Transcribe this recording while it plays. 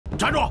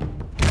站住！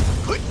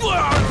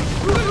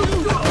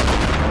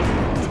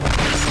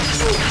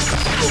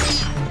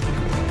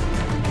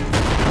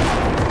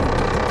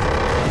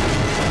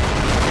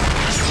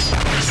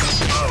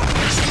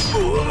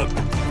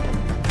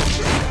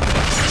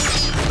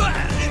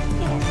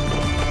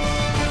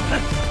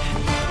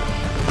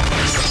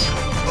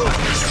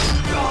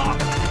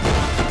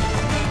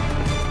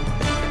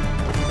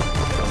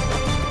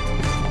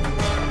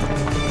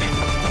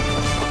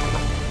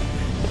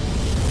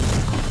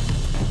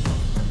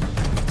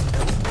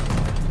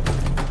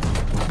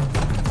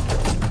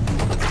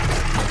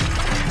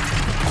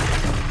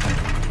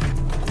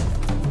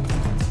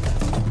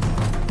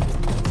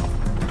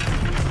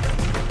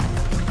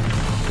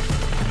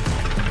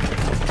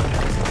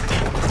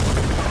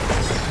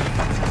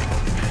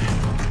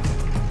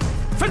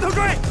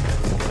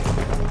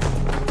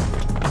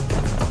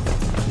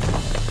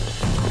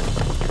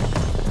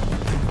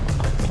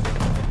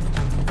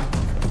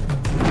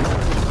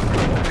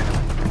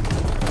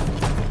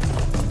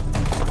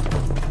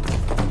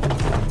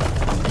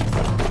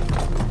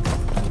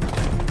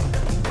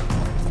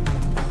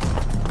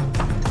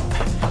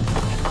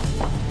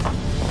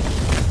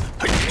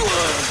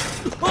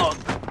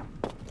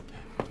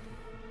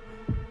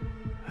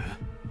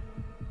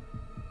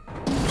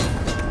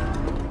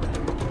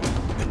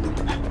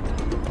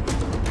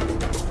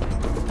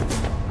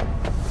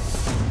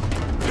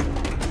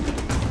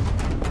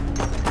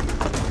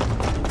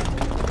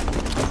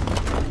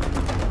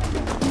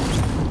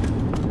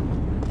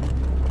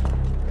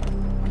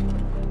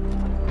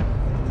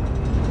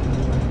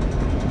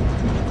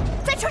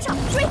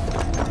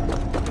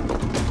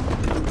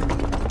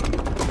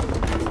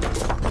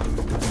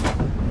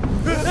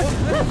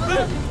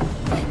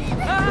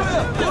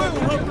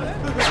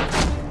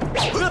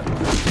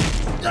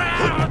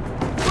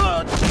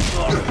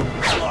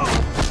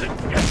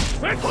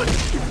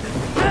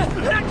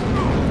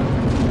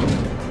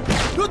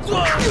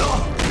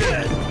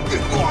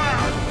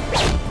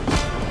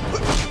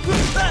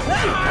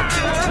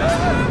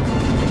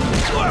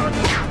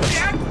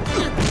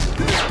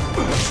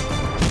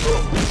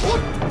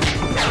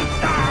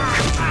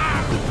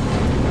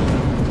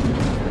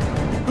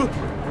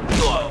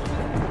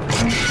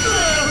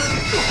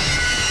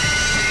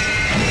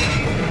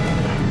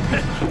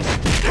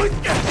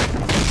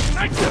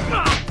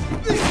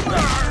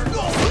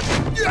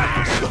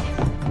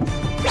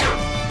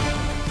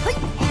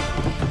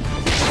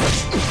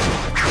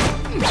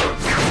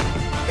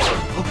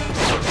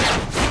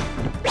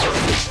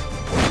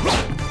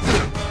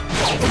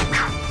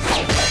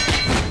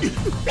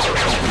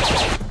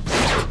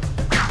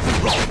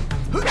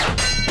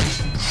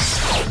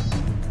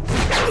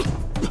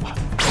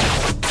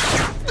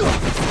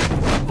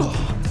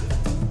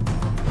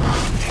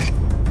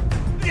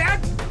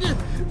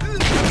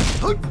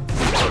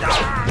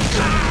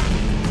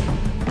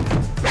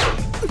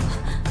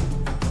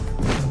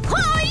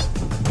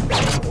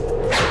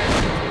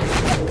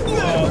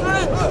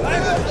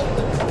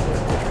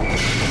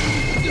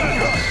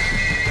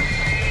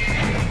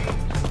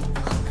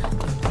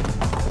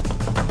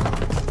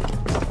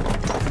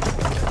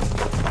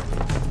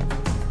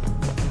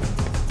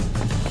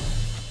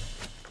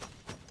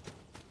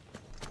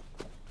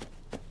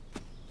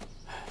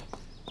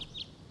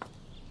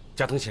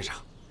加藤先生，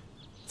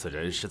此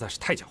人实在是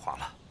太狡猾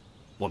了，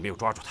我没有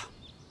抓住他。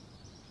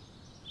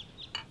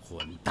混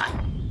蛋！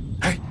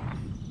哎，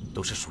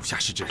都是属下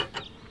失职。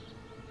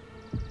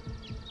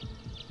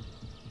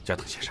加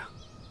藤先生，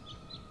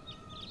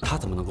他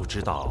怎么能够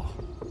知道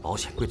保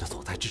险柜的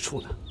所在之处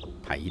呢？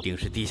他一定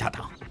是地下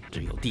党，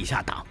只有地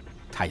下党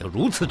才有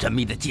如此缜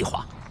密的计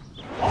划。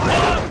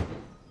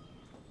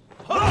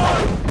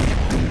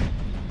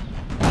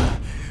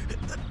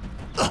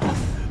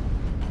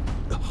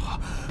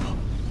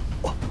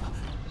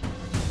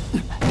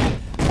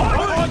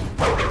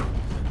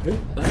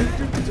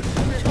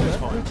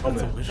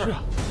 怎么回事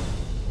啊？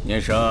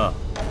念生，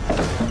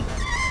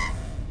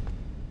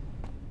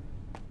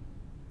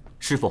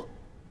师傅，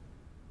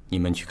你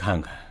们去看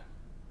看。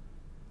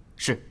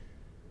是。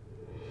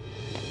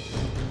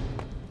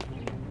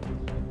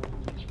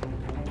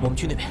我们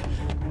去那边。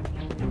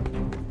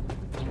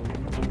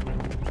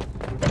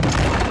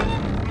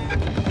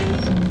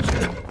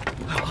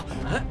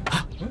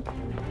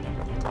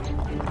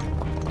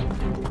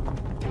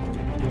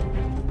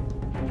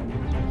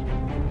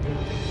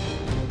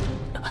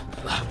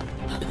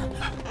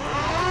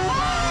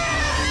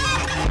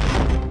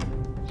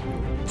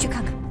去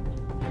看看。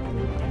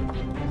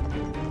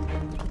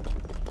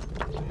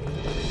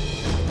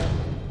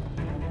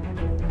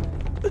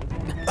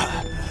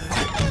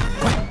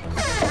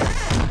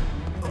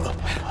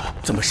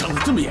怎么伤得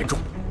这么严重？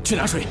去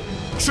拿水。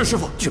是师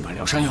傅。去把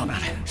疗伤药拿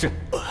来。是。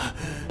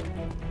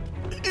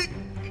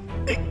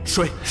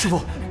水，师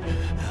傅。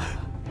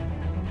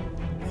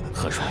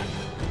喝水。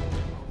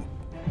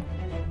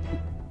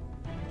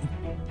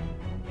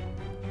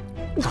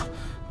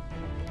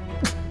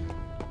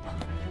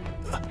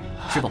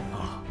师傅。 师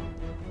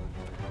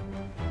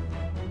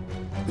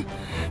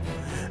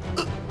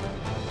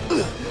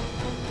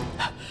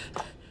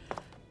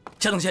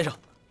加藤先生，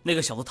那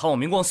个小子逃往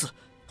明光寺，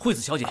惠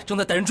子小姐正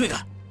在带人追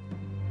赶。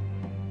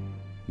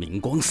明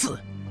光寺，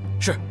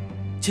是，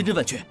千真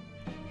万确。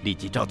立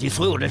即召集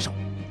所有人手，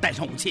带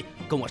上武器，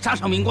跟我杀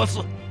上明光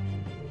寺。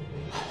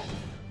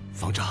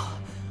方丈，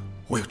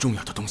我有重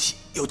要的东西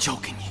要交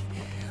给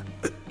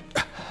你。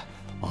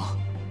啊，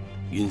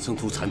云僧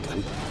图残图，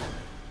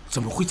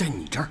怎么会在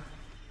你这儿？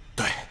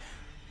对，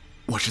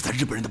我是在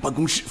日本人的办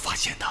公室发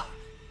现的。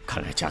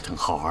看来加藤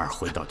浩二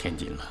回到天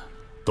津了，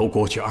都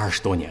过去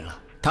20多年了，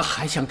他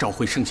还想找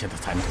回剩下的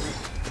残图。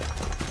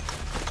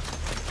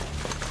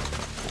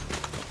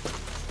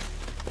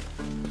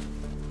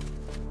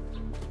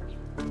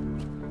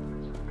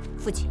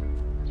父亲，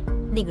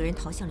那个人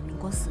逃向了明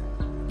光寺，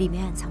里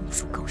面暗藏武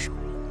术高手。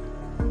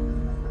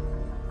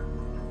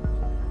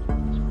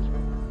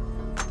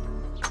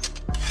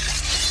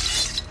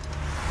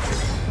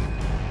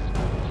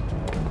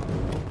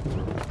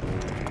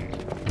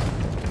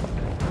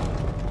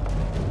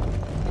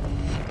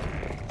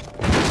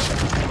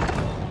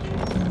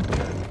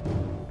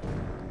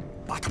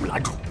把他们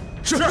拦住！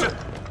是。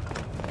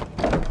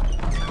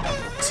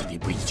此地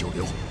不宜久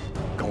留，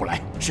跟我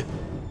来。是。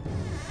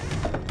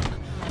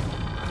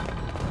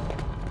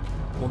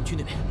我们去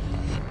那边。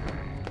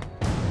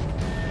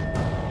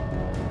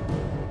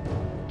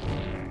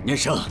念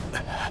生，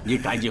你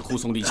赶紧护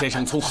送李先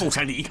生从后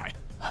山离开。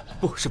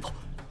不，师傅，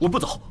我不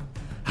走。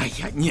哎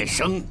呀，念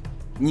生，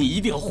你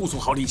一定要护送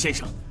好李先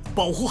生，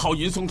保护好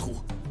云松图，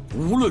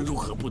无论如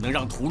何不能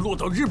让图落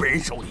到日本人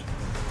手里。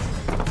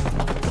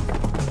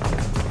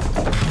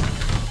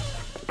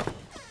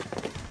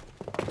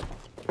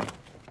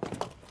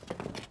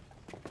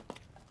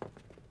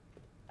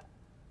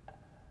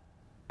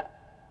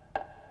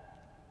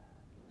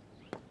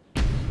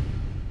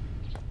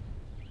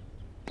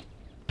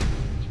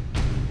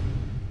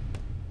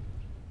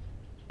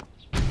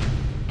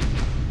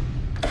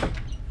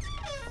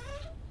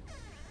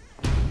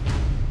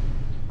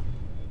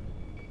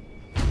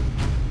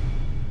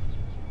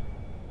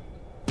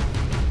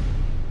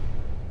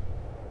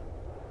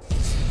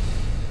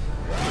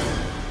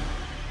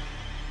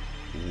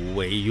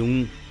魏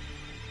庸，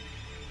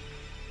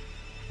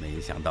没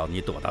想到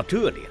你躲到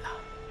这里了，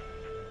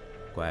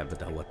怪不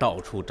得我到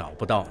处找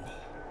不到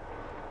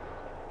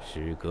你。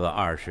时隔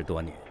20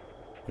多年，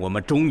我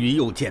们终于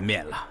又见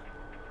面了。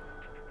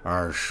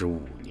25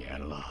年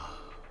了，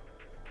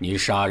你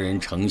杀人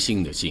成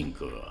性的性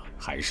格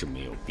还是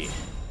没有变。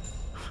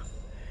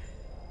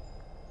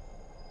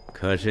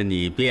可是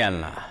你变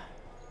了，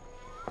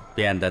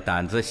变得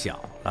胆子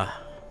小了。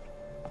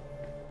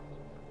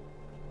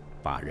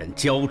把人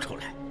交出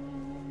来，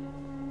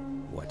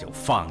我就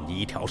放你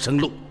一条生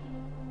路。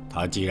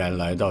他既然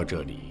来到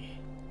这里，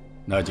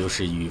那就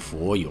是与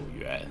佛有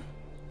缘。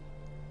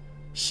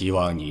希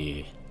望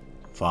你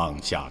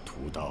放下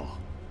屠刀，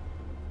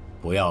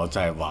不要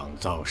再妄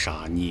造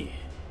杀孽。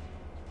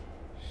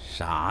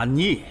杀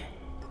孽？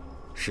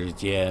世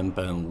间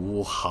本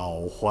无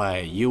好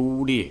坏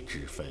优劣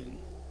之分，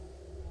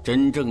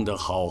真正的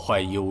好坏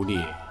优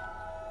劣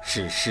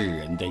是世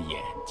人的眼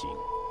睛。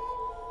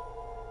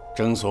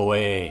正所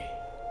谓，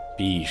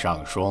闭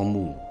上双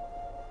目，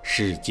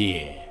世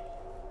界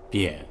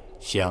便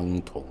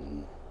相同。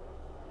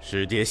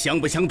世界相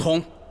不相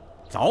同，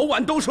早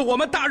晚都是我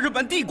们大日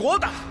本帝国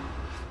的。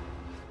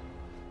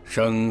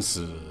生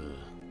死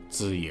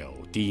自有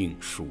定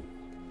数，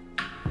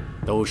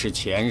都是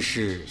前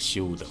世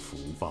修的福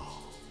报。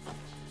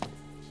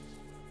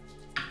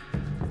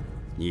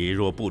你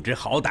若不知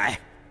好歹，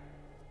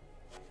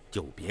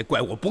就别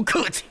怪我不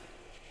客气。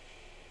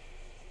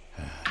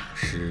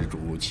施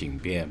主请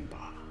便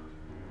吧。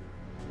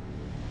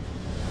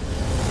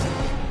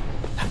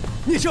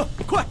聂生，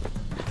快！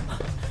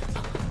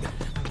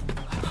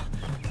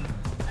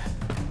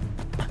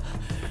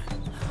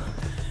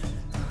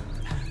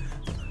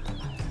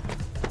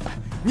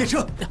聂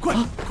生，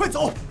快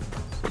走！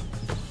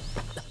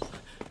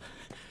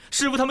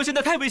师傅他们现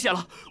在太危险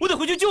了，我得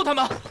回去救他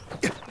们。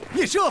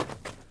聂生，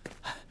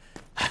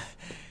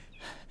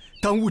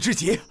当务之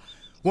急，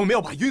我们要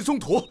把云松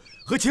图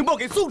和情报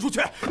给送出去。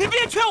你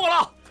别劝我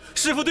了，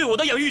师傅对我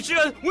的养育之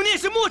恩，我念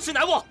是没齿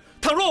难忘。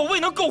倘若我未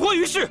能苟活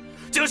于世，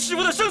将师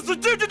傅的生死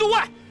置之度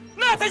外，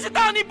那才是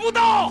大逆不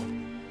道。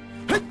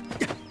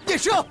聂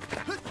生，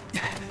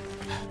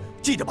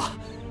记得吧？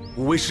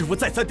五位师傅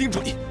再三叮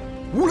嘱你，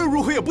无论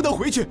如何也不能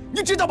回去，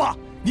你知道吗？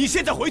你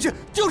现在回去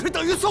就是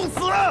等于送死。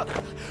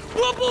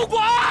我不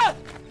管。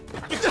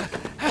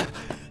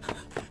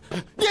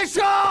聂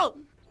生。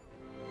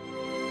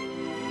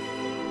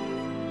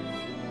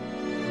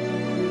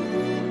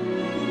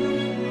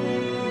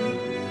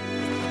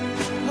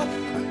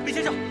李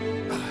先生，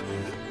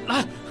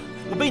来，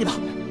我背你吧。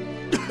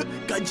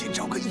赶紧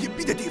找个隐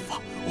蔽的地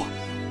方，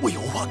我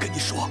有话跟你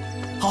说。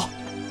好，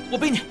我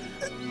背你。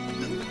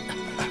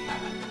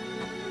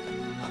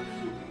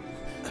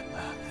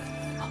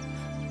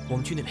我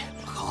们去那边。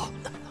好。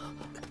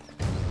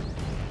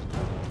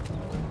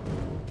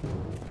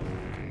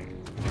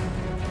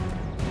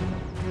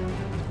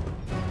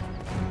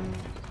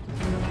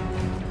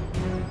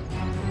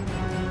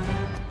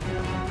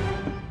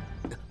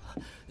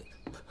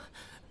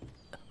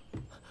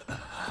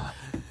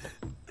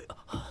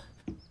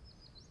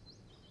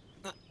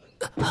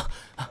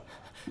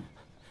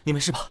你没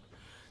事吧？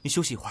你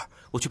休息一会儿，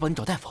我去帮你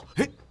找大夫。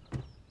哎，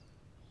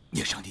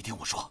聂生，你听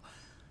我说，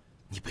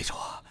你背着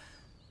我，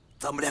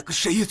咱们两个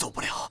谁也走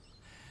不了。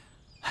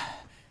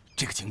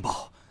这个情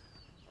报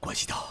关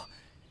系到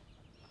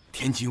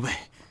天津卫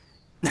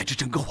乃至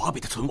整个华北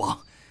的存亡，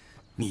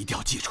你一定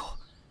要记住。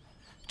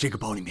这个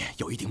包里面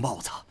有一顶帽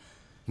子，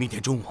明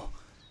天中午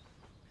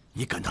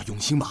你赶到永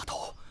兴码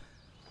头，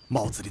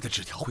帽子里的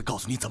纸条会告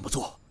诉你怎么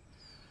做。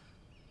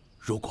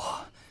如果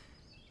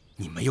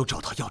你没有找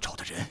到要找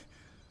的人，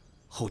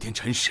后天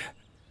辰时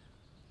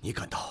你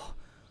赶到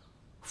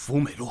福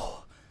美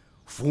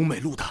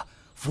路的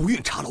福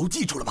运茶楼，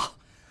记住了吗？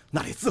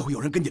那里自会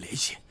有人跟你联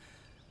系。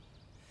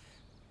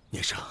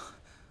聂生，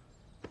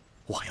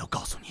我还要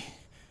告诉你，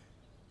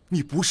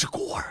你不是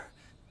孤儿。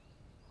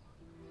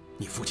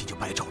你父亲就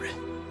白兆人，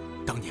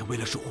当年为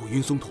了守护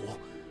云松图，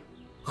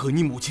和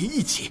你母亲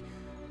一起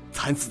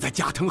惨死在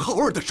加藤浩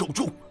二的手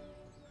中。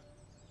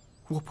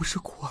我不是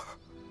孤儿，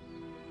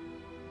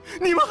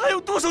你们还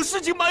有多少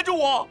事情瞒着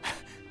我？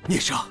聂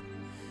生，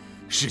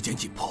时间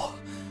紧迫，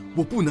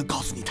我不能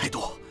告诉你太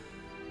多。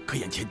可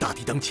眼前大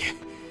敌当前，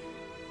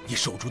你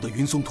手中的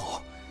云松图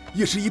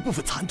也是一部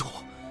分残土，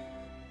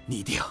你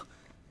一定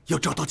要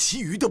找到其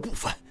余的部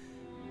分。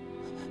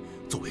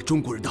作为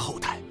中国人的后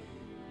代，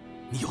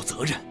你有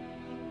责任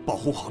保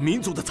护好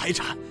民族的财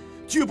产，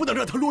绝不能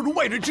让它落入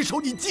外人之手，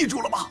你记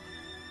住了吗？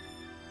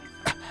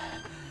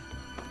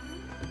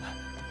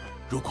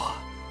如果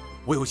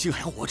我有幸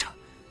还活着，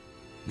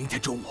明天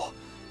中午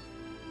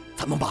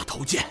咱们码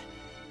头见。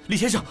李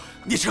先生，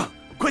聂生，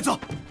快走！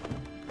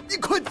你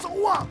快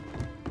走啊！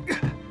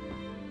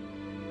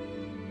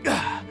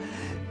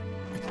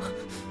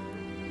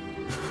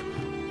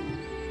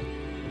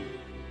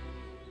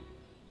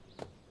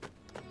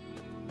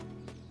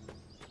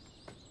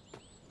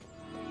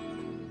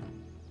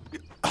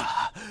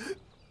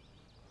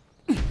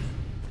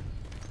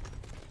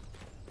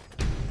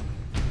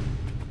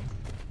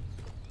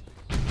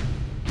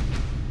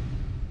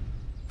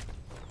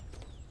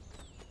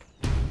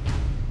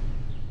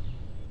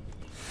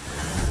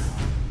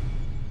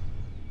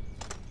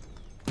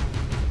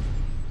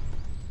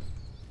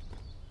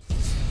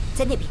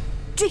在那边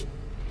追！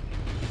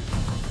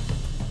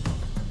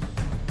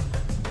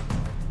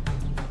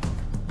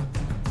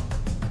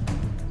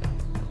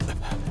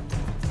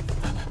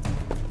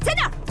在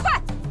那儿，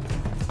快！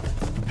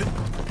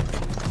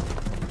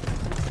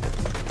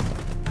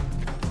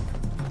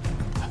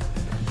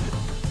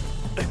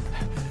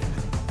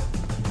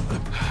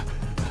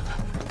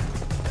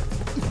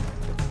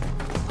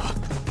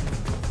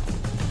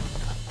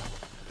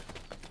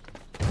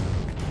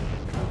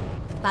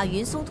把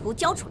云松图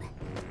交出来！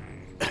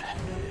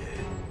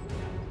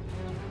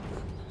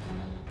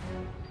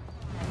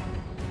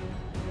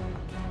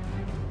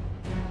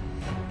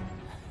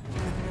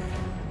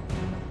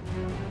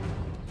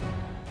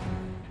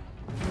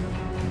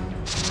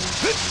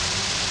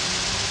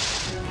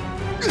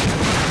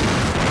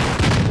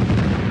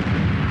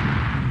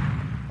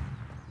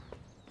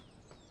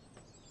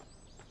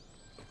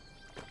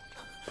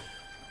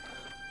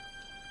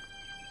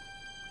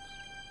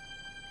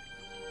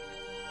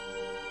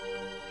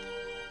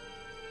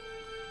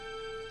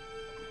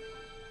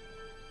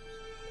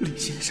李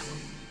先生，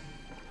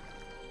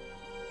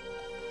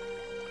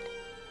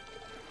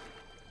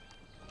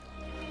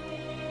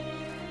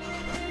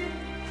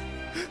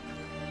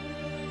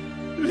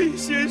李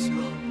先生，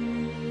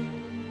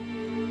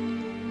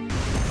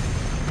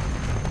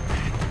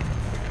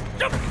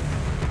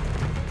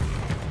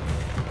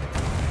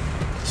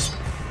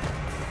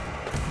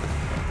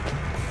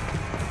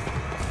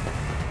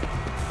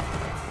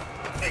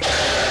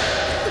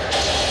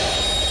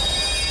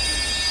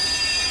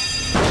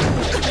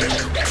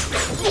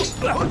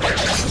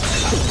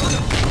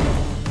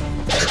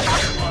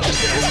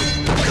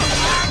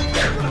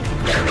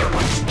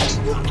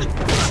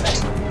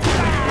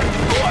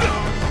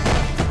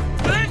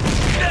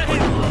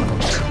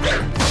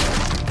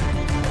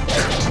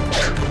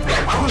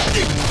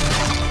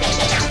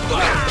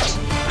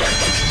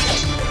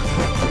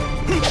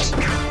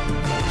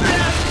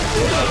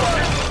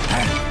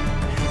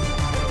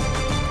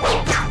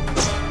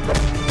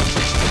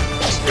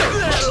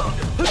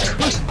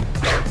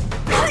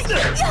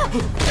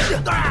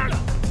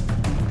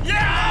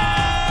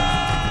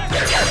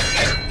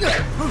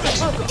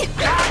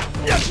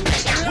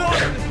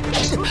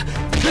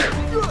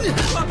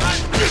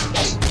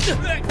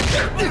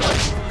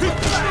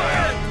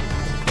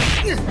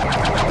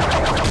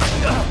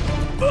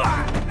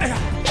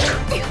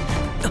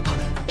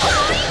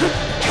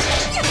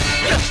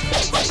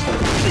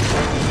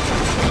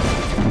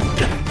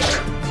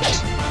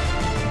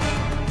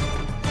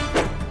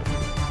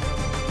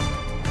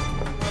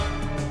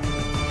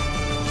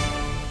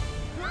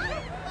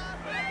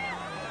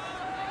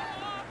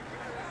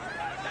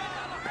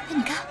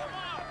你看，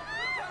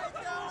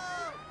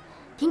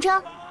停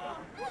车！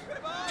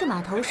这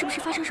码头是不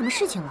是发生什么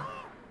事情了？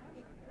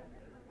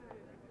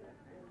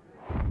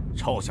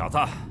臭小子，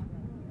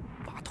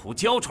把图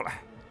交出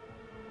来，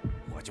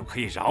我就可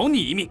以饶你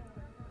一命。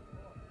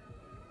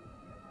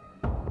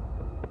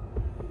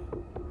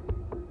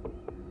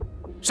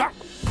上！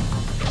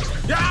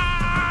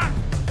呀！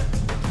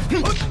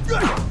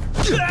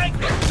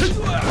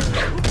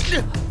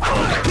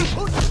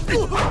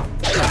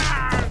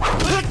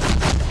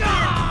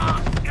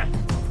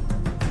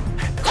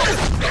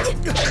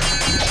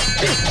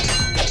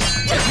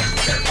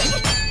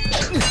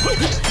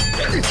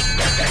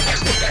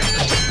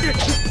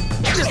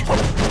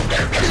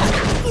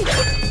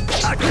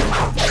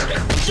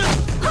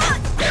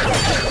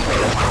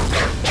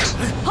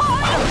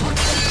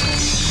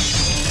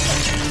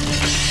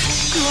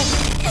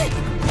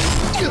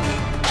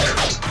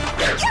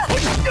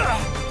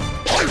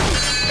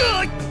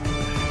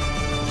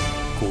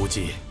估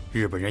计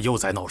日本人又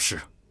在闹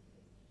事。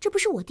这不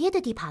是我爹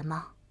的地盘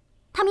吗？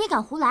他们也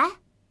敢胡来？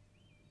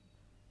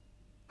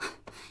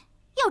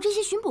要这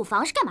些巡捕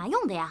房是干嘛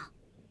用的呀？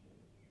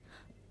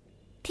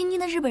天津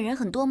的日本人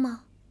很多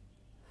吗？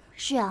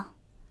是啊，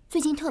最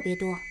近特别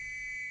多，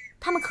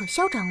他们可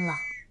嚣张了。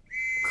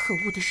可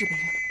恶的日本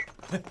人！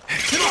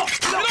别动！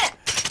别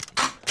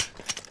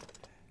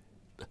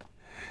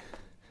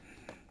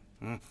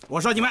动！我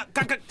说你们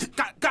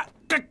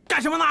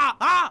干什么呢？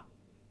啊！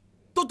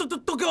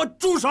都给我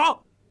住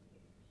手！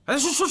哎，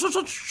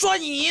说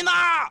你呢！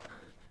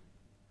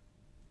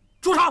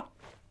住手！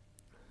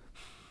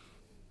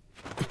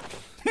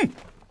哼！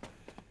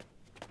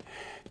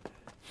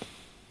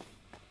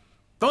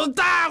都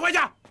带回去！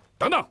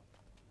等等，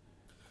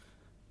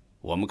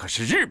我们可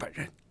是日本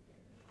人。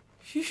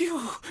哟，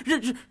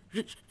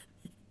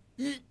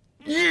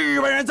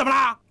日本人怎么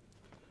了？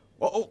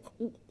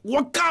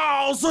我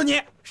告诉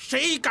你，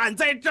谁敢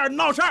在这儿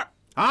闹事儿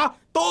啊，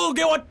都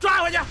给我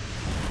抓回去！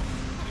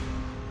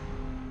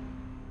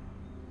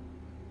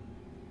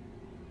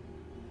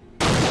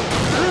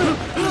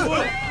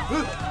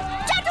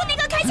抓住那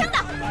个开枪的！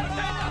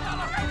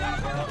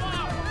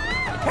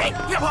哎，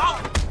别跑！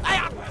哎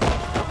呀，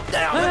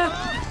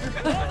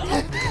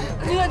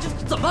你看这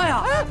怎么办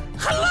呀？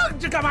还愣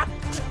着干嘛？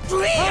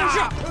追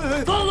呀！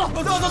是，走！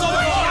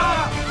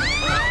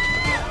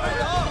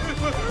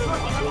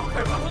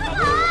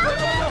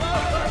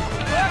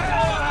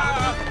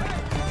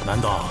难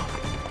道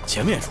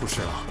前面出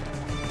事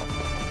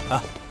了？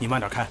啊，你慢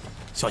点开，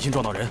小心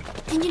撞到人。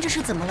天津这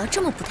是怎么了？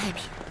这么不太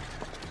平？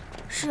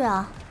是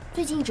啊，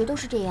最近一直都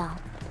是这样。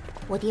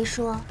我爹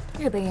说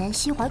日本人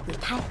心怀鬼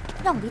胎，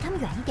让我离他们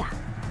远一点，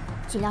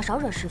尽量少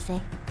惹是非。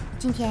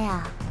今天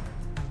呀，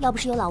要不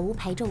是有老吴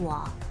陪着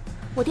我，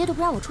我爹都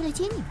不让我出来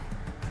接你们。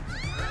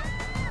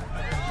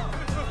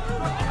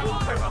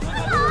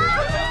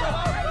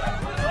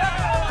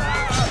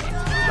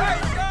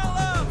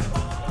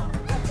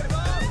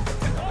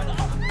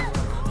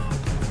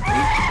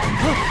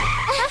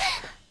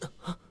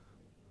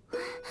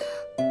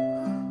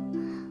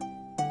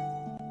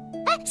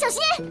哎，小心！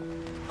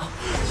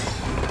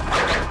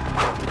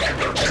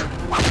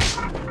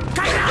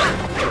开始！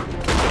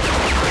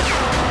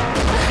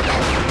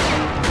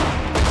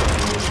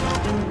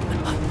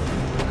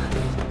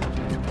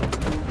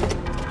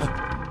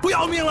不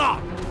要命了！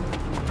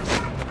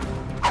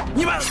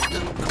你们！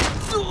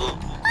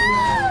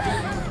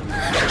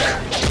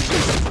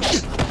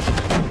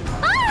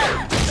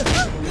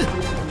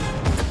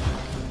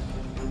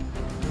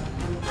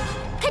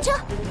开车！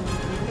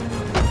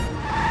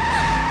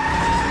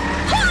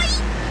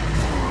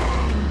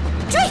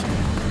追！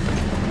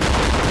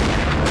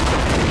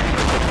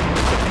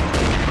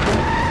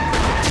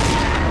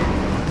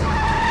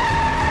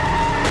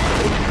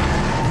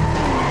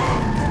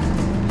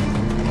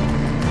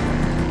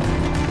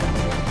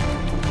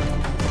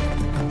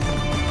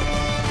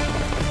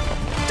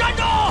站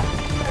住！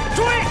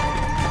追！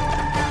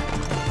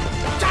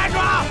站住！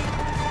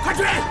快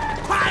追！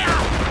快呀！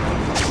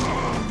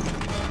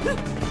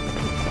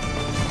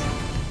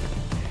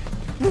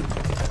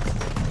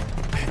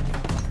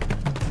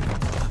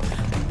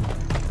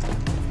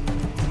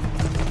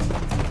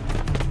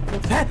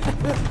哎，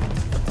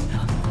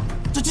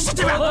这边，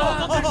这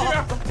边。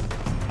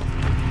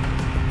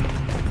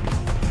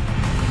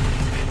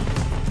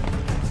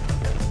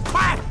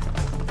快！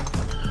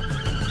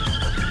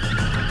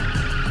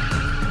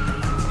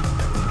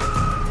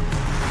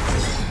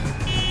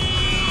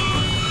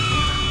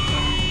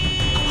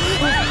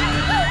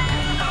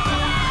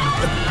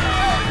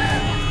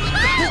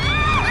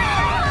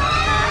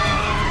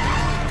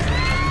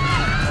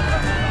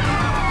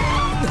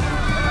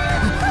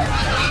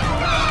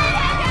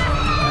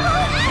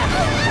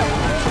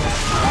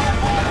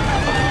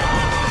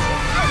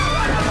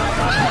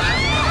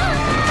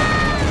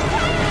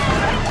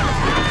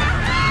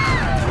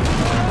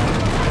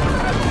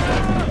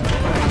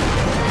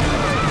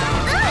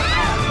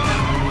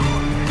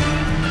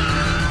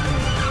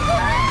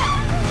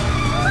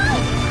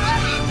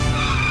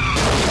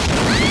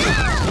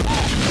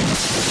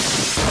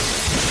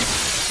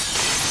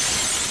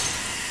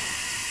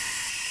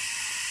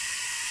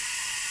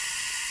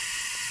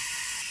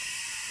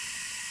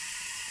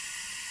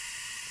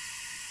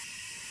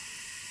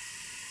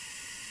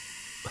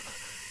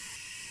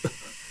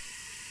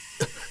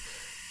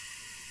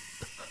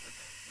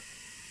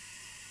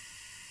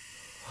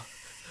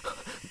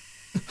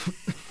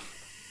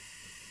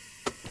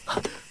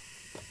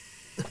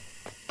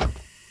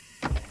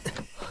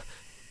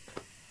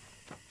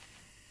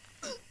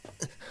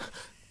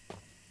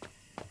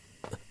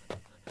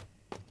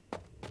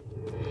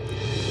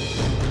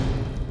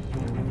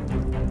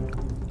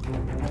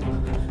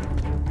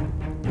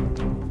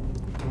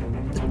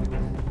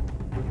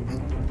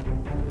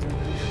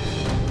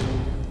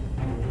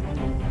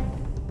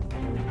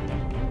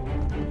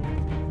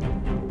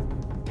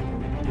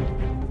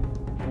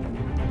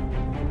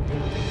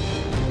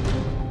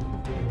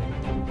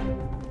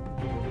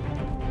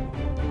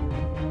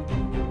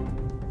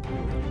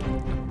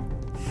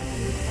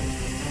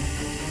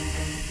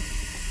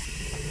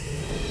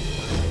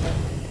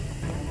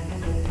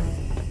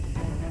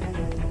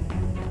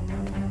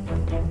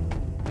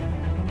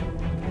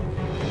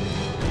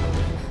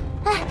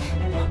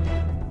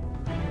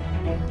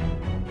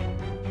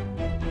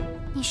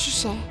是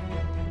谁？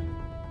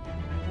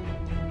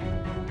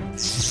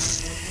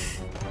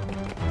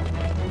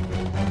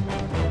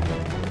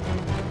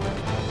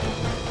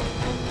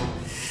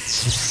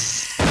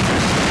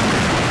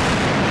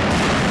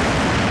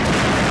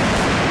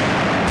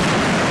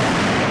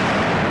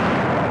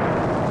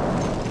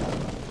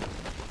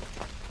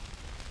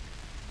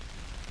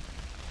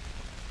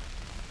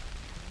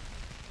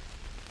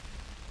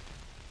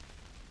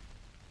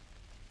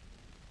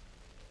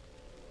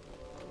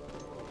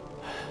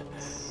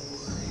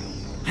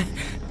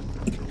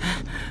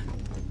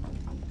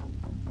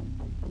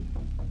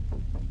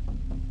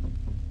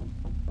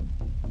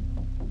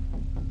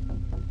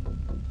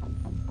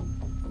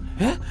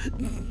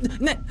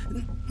哎，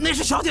那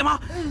是小姐吗？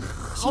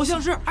好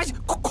像是。哎，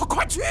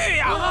快去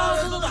呀！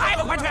还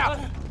不快去啊！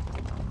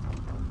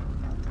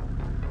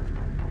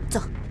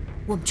走，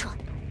我们撤。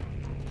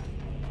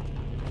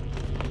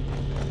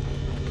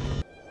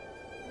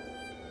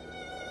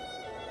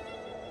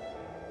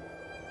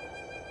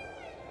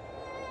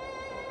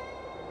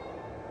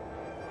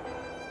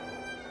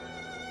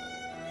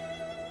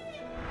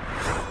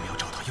我们要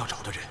找到要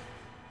找的人，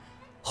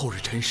后日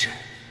辰时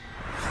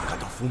赶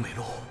到福美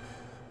路。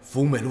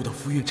福美路的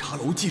福运茶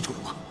楼，记住了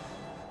吗？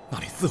那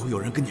里自会有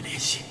人跟你联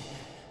系。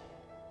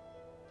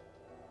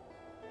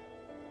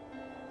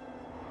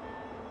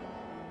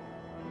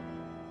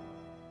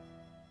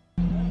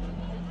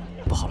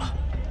不好了，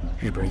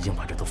日本人已经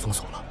把这都封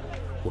锁了，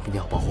我们一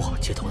定要保护好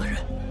接头的人。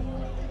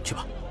去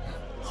吧。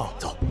好，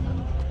走。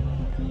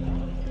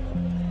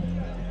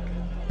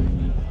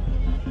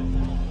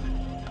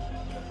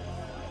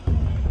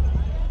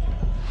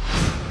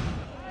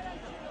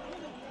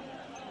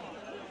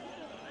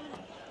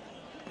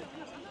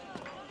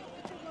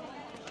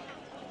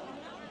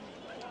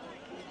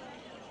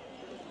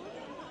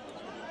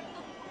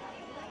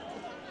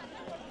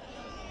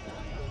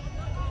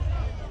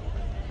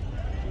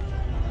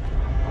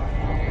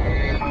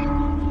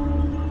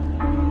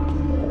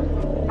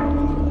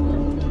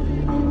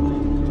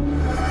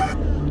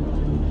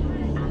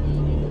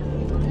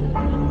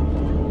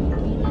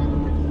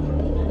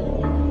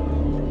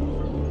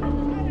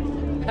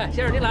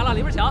先生您来了，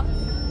里边请。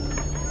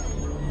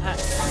哎，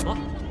走，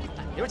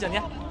哎，里边请您。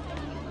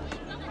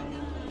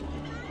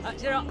哎，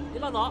先生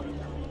您慢走。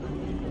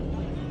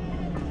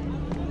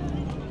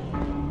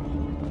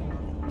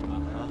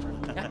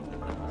来，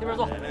这边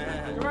坐。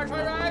这边穿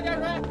水，点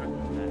水。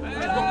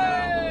坐。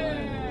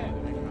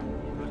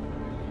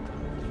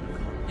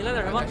您来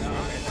点什么？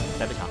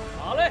来杯茶。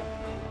好嘞，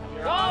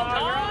上场。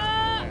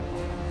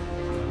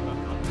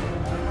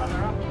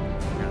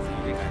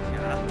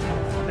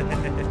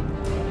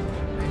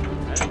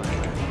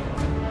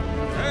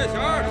哎，小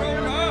二上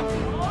场。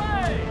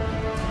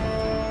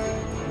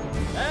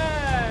哎，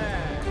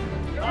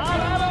打来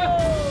喽！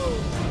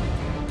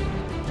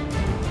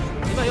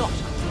您慢用。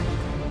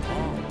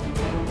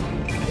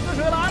您的水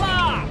来了。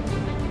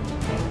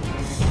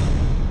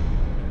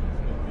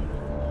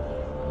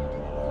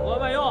我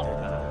慢用。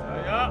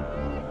行。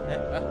哎，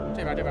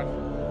这边。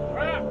来。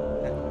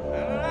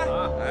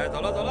哎，走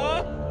了。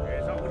给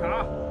上壶茶。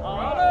好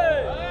嘞。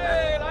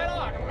哎，来了，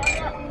这边。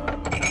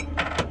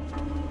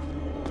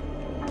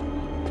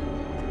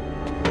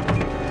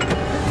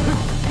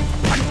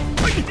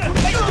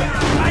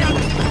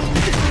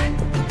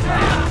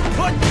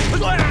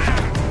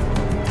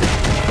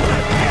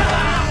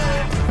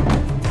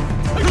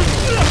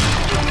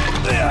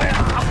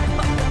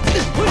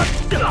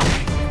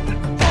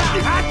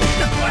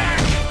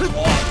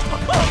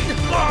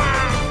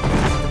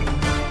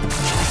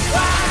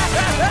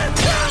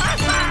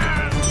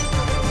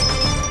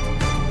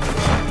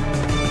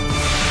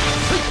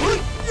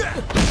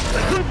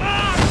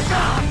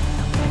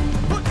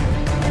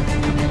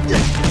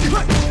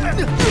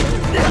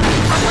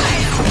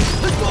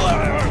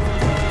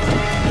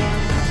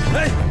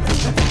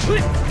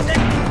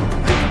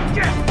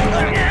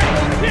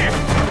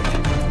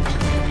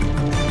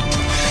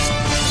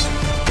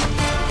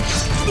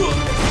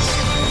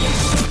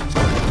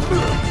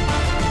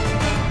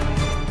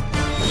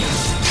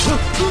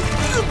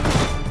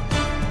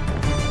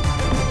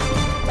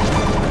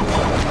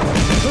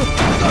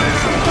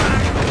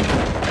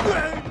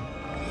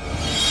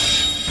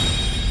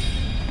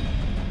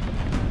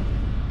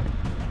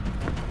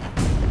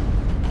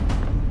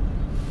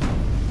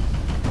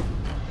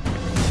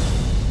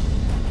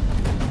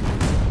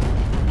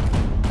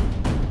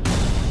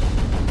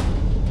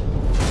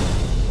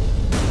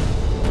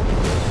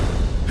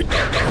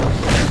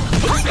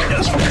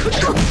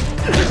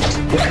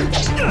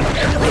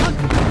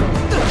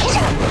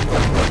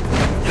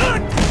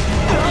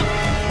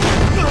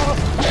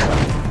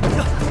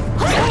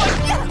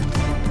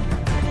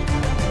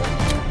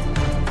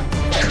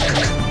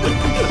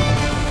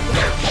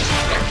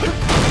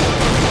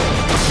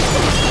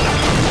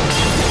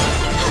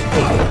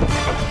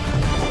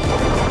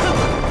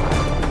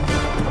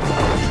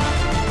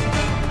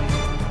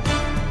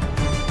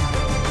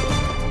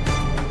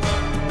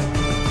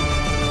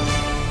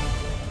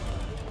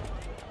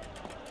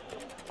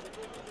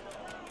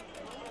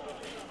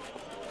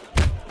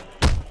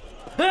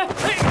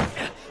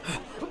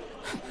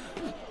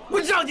我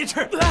让你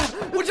吃，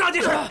我让你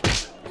吃，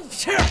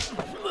吃，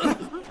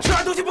吃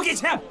完东西不给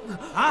钱，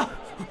啊？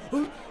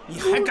你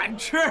还敢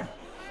吃？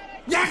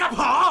你还敢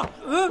跑？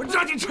我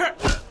让你吃，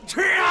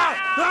吃啊！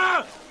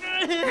啊！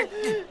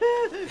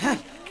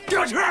给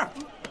我吃，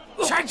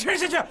全吃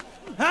下去！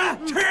啊，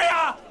吃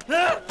呀！去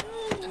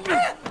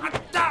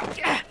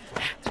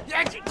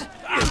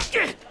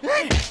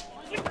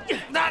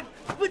你的！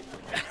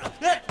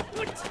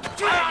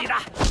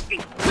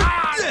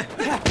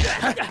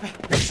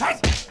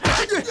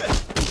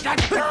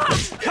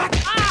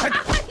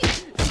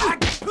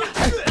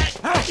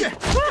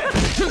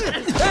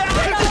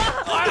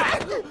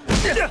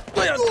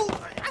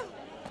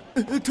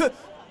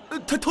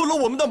他偷了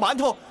我们的馒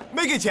头，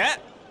没给钱。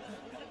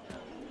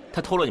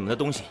他偷了你们的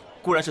东西，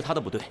固然是他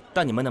的不对，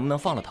但你们能不能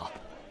放了他？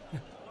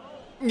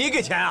你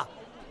给钱啊？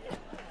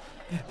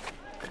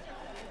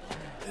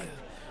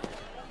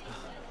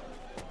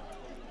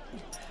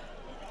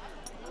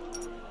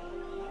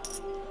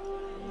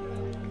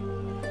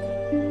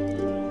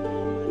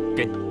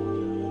给你，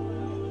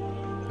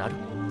拿着。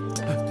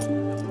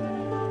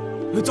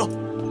走，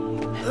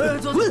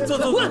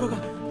走，快！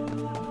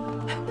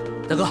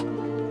大哥，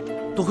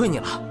多亏你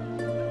了。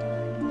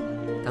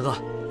大哥，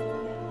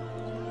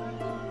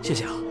谢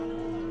谢啊。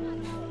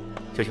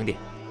小兄弟，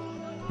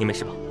你没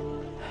事吧？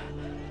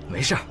没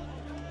事。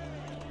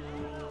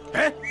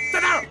哎，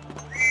在那儿，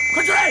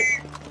快追！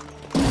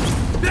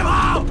别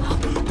跑！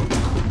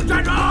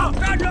站住！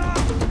站住！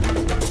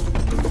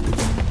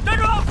站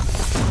住！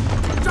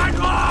站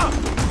住！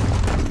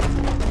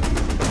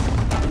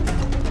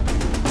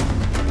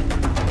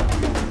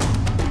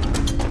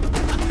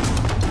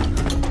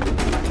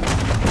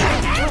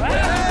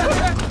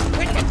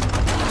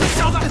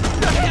小子，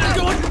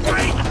给我追！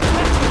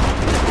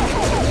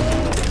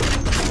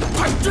快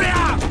追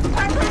啊！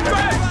追！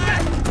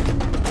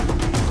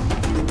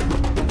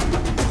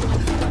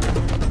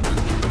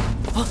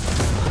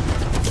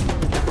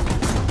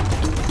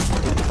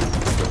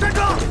站住！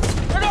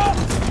站住！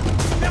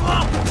别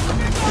跑！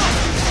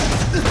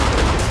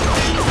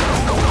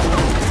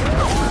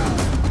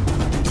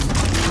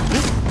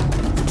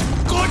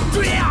给我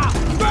追呀！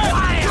快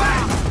呀！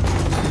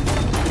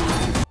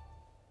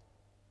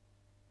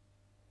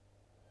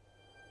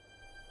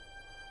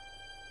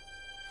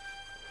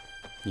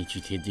你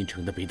去天津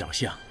城的北岛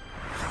巷，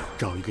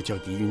找一个叫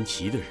狄云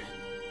奇的人，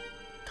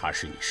他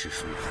是你师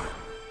叔，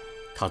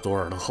他左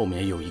耳朵后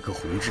面有一个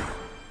红痣，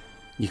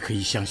你可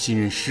以像信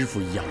任师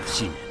傅一样的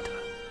信任他。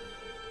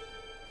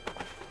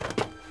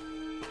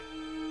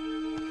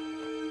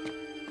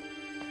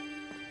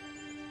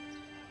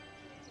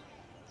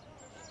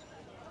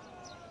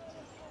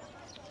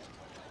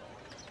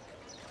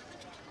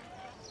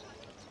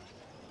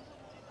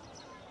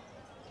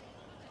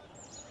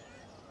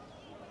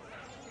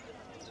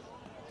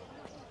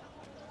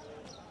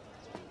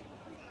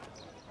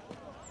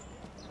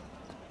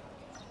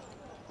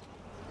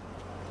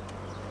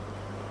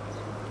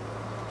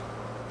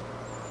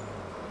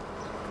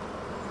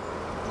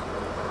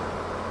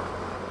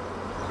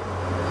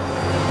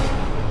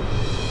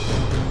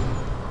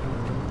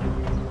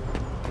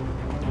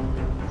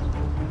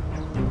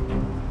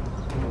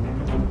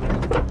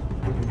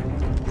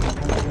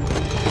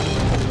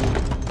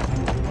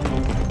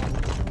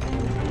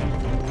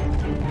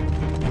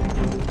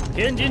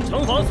天津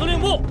城防司令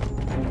部，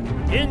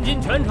天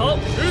津全城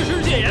实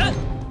施戒严，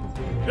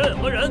任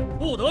何人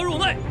不得入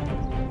内，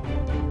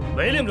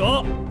违令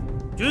者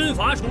军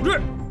法处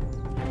置。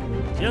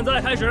现在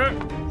开始，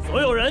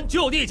所有人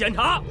就地检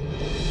查，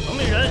城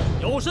里人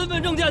有身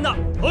份证件的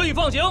可以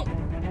放行，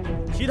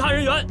其他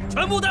人员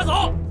全部带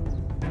走。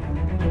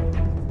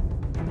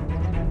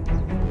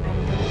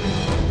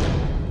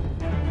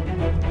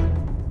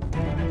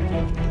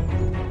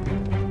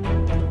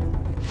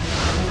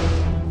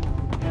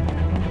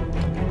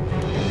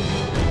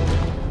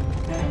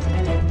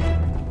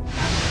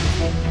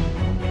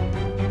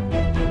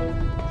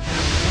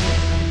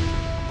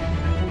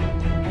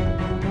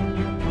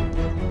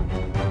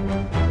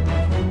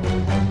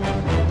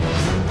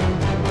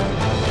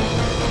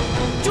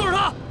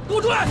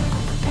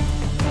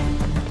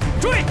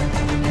追！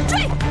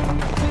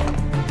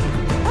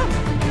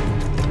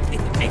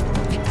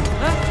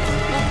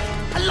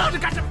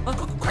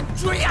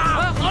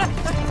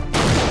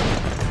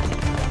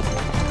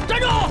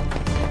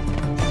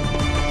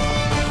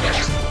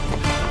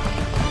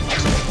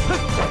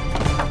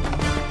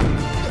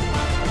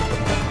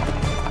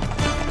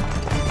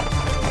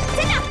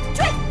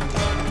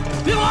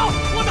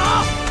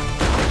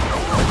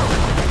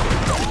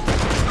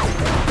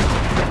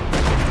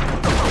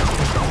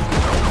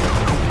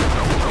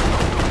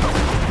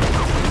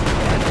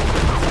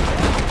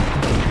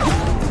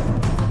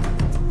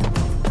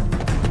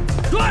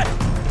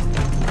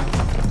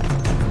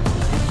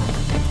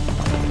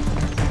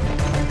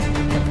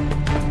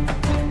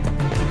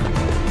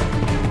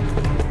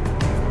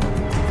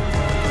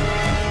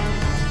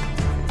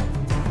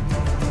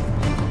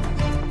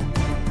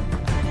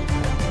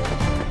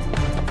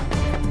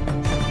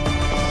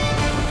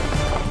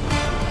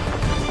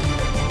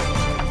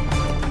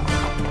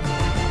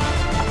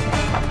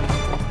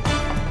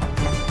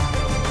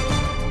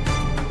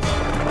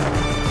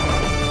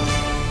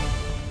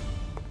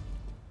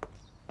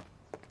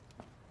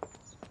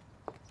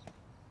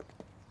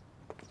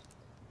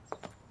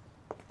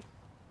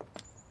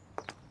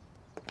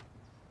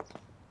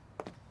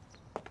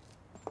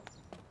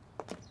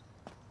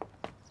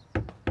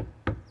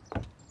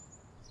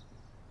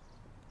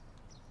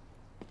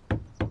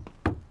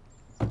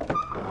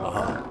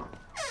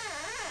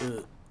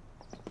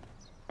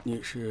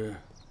你是？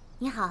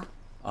你好。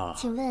啊，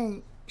请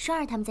问双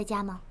儿他们在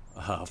家吗？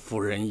啊，夫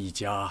人一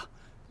家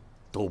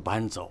都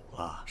搬走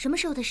了。什么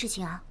时候的事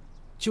情啊？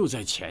就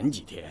在前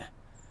几天，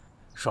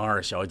双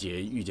儿小姐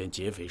遇见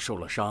劫匪受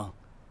了伤，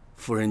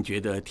夫人觉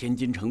得天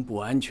津城不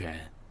安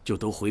全，就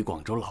都回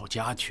广州老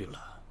家去了。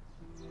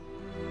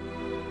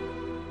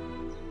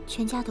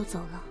全家都走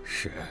了。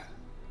是。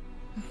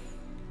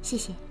谢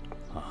谢。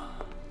啊。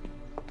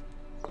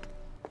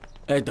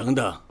哎，等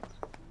等，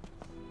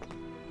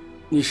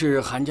你是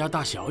韩家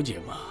大小姐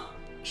吗？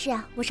是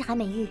啊，我是韩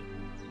美玉。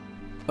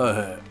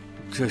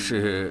这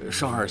是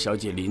双儿小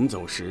姐临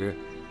走时，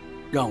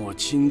让我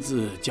亲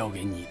自交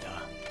给你的。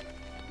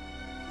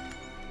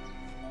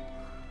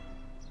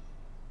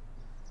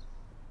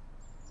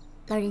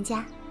老人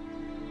家，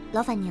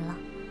劳烦您了。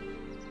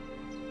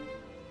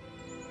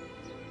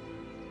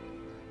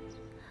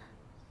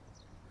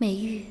美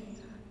玉，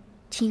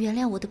请原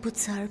谅我的不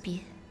辞而别。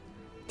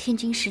天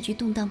津时局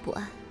动荡不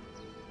安，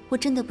我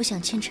真的不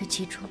想牵扯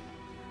其中。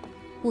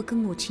我跟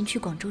母亲去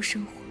广州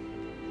生活，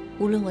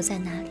无论我在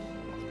哪里，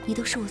你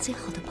都是我最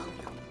好的朋友。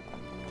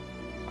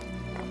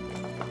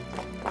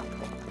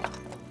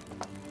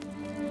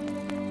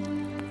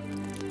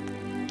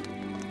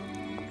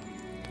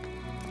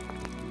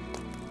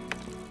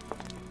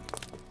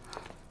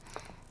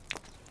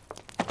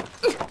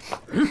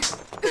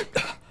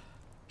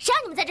谁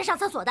让你们在这上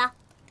厕所的？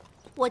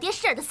我爹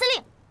是这儿的司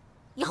令，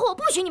以后我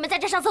不许你们在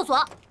这上厕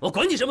所。我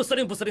管你什么司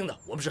令不司令的，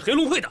我们是黑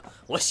龙会的，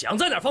我想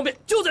在哪儿方便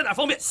就在哪儿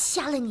方便。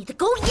瞎了你的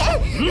狗眼！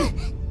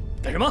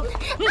干什么？干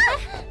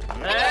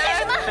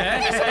什么？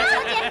干什么，小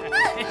姐？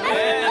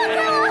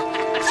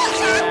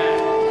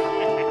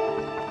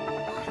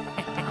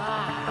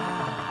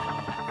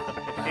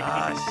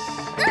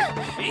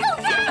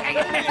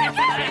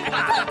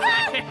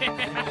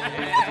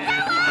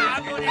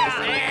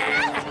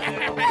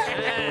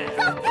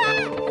放开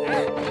我！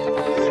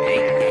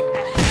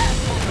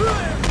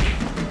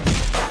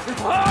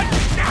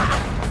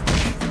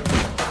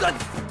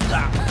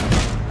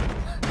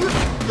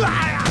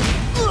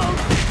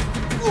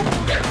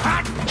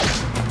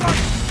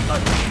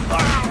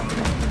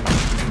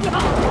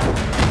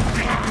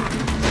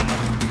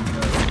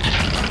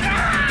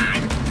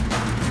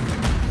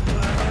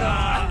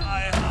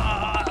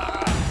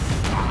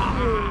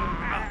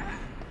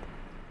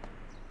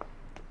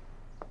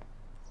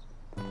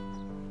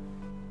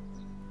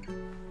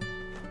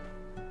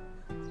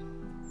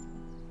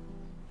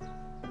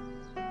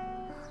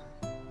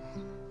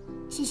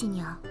谢谢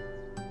你啊，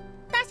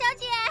大小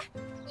姐，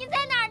你在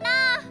哪儿呢？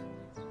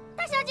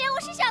大小姐，我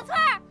是小翠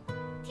儿，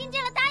听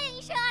见了答应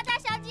一声啊，大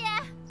小姐。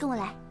跟我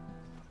来，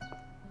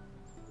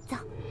走。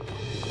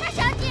大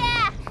小姐，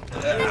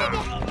在那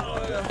边。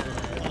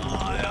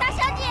大小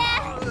姐，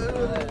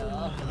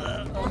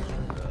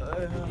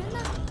人呢？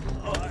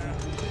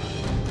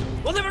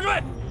往那边追！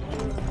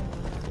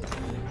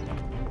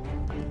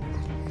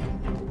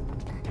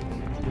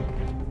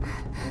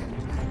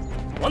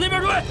往那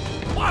边追！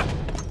快！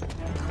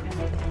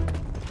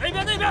那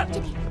边，那边，这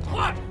边，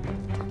快！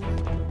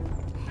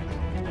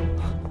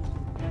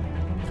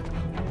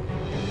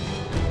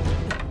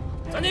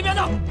在那边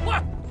呢，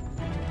快！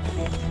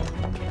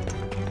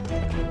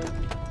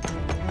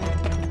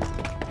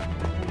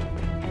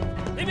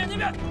那边，那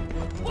边，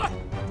快，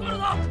跟着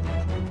他！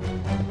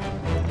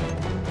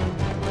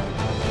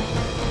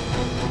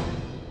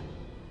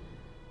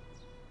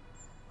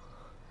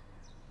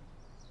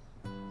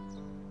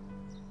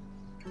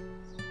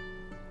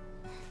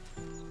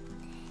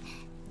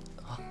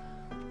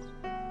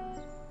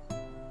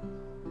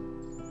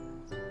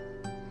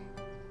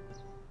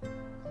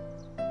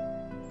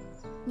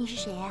你是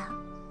谁呀？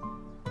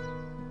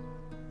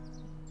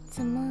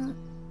怎么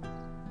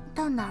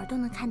到哪儿都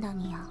能看到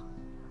你啊？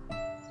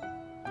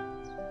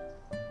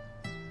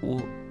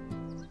我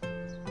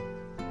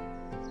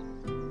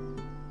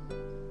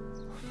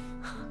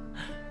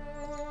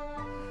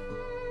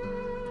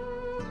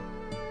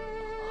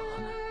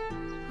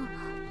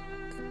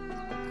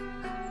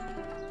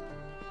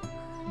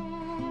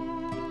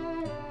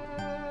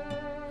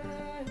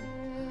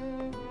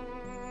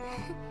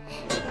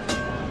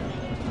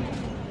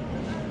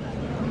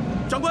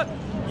长官，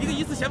一个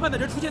疑似嫌犯的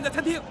人出现在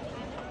餐厅，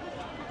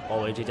包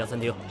围这家餐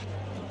厅。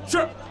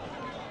是。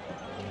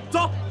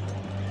走。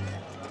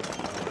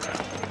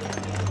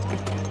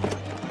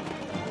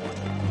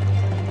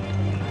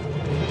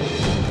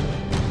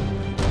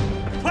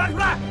出来，出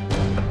来！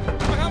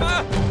快开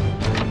门！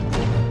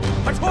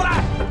快出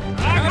来！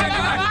来，快点！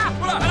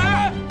出来！来！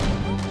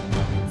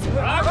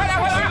来，快点，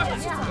快点！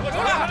给我出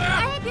来！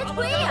哎，别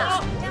推呀！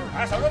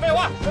哎，少说废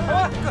话！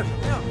干什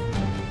么呀？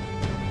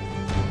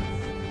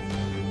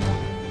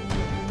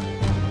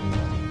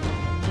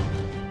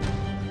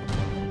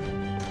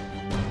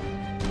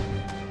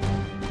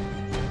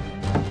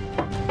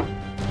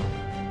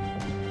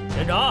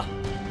连长，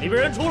里边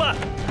人出来！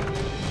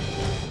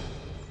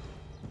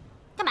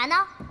干嘛呢？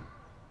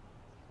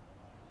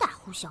大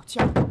呼小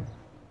叫，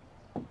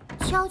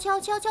敲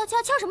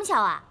什么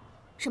敲啊？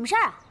什么事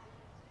儿啊？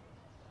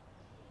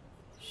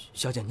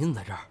小姐，您怎么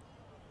在这儿？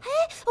哎，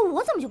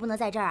我怎么就不能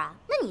在这儿啊？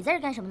那你在这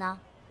干什么呢？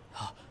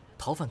啊，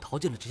逃犯逃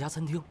进了这家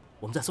餐厅，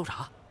我们在搜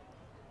查。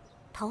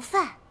逃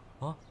犯？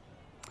啊？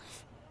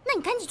那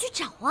你赶紧去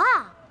找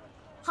啊！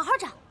好好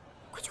找，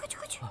快去快去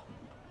快去！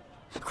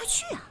快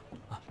去啊！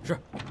啊，是。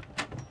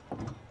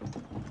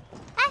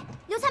哎，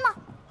刘参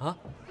谋。啊？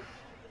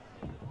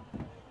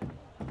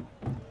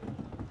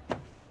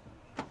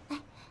哎，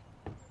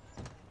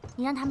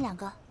你让他们两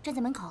个站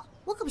在门口，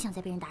我可不想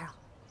再被人打扰。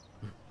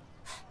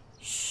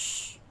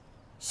嘘，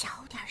小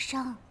点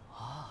声。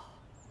啊！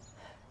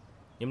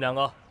你们两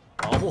个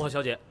保护好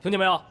小姐，听见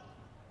没有？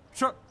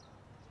是。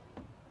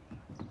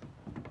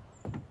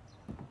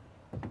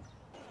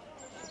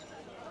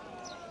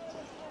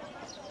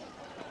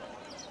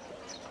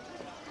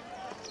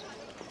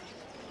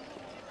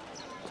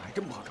还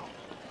真不好找。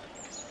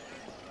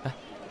哎，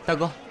大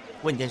哥，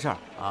问你件事儿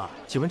啊，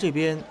请问这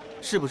边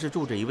是不是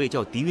住着一位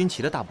叫狄云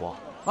奇的大伯？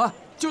啊，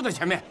就在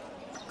前面，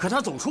可他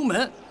总出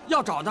门，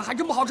要找他还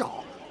真不好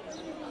找。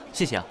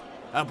谢谢啊。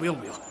啊，不用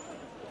不用。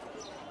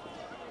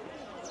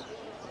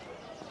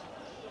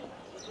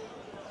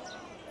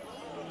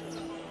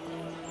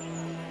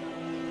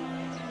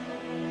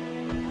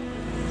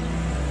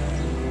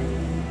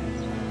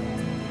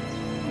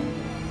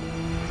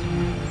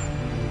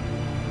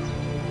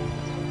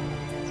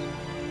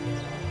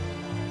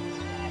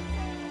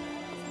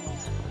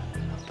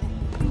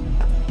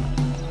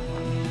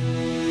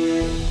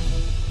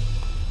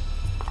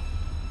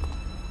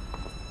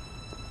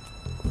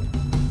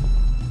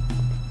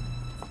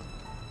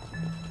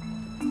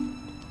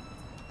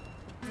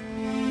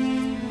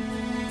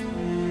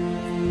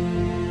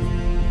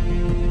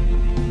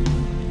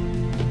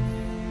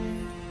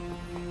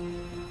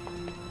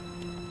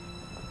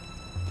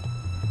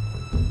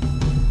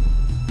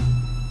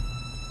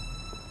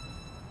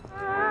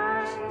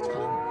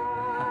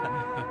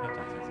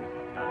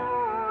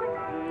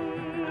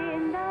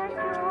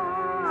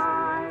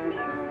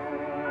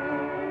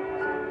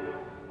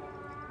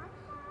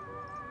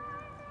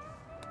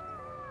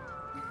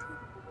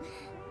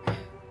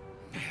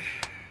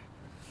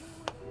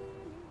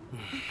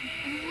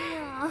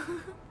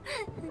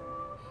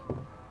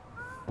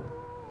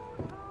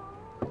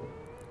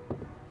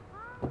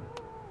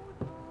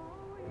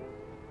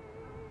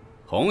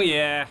红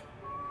爷，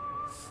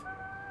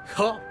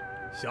哟，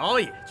小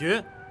野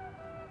君，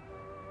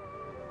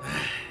哎，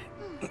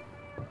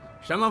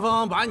什么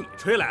风把你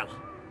吹来了？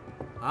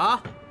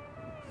啊？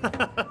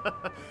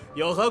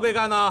有何贵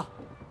干呢？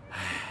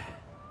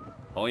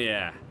红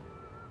爷，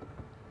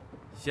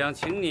想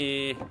请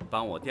你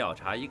帮我调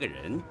查一个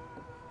人。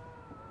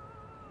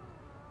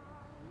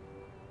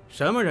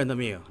什么人的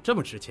命这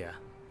么值钱？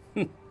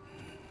哼。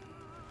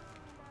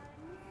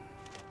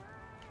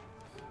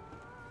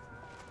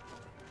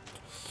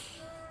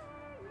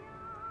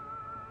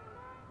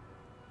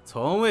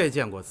从未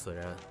见过此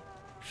人，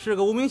是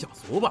个无名小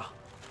卒吧？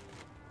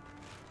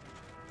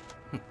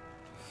哼！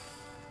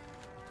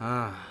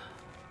啊，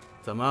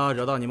怎么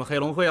惹到你们黑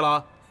龙会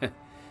了？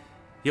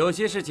有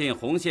些事情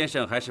洪先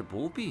生还是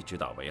不必知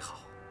道为好。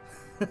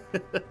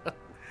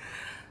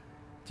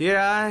既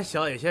然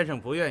小野先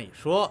生不愿意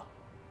说，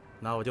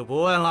那我就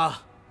不问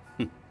了。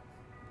哼！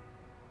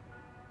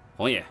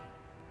红爷，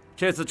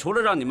这次除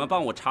了让你们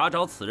帮我查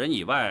找此人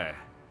以外，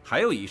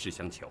还有一事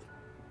相求。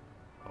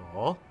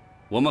哦。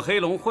我们黑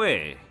龙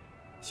会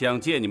想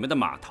借你们的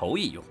码头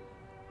一用。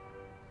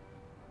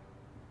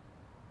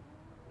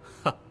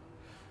哈，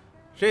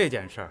这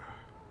件事儿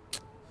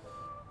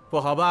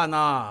不好办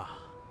呐。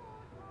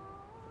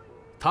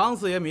唐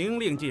四爷明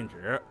令禁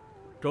止，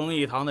忠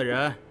义堂的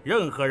人，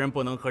任何人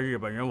不能和日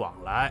本人往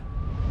来。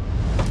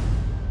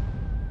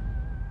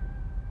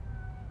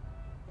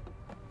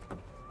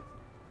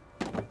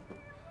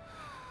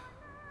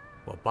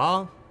我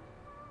帮，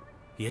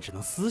也只能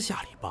私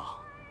下里帮，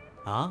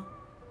啊。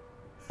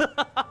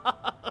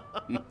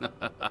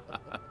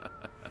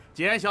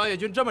既然小野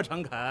君这么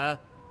诚恳，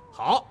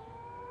好，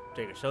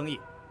这个生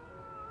意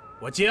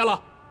我接了。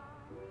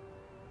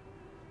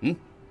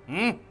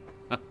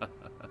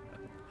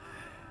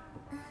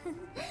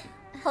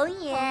红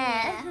爷，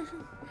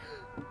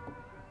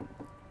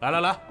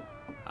来，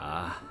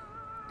啊，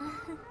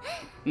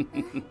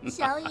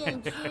小野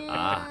君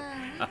啊。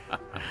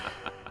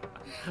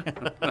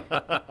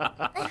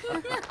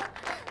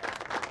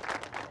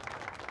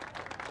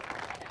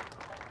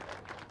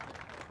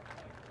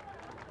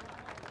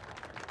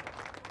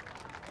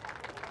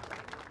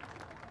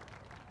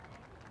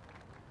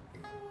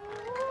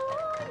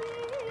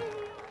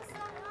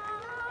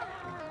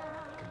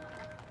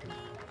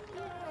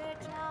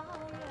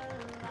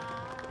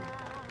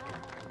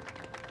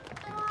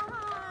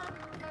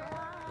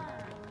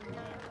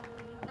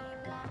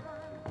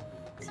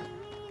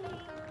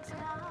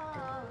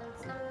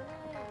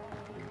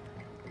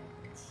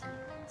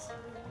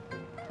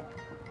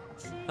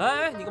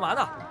哎，你干嘛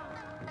呢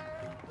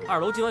？2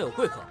楼今晚有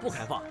贵客，不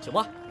开放，行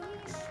吗？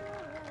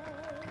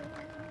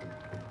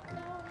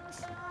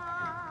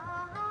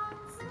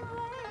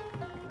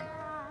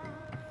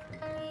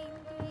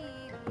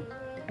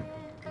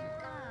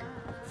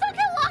放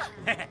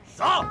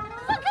走！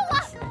放开我！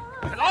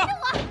快走！放开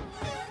我！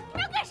你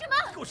们要干什么？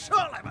给我上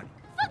来吧！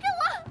放开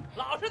我！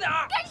老实点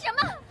儿！干什么？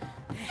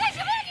干什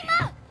么呀你们？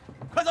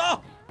快走！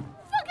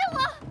放开我！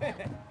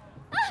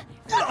啊！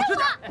你老实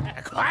点！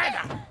快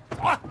点！走！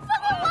放开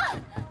我！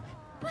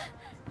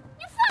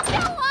你放开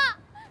我！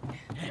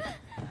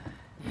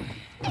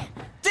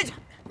进去！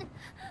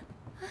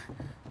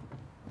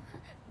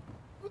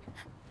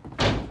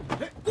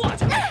过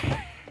去！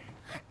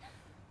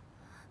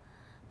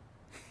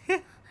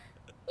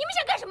你们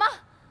想干什么？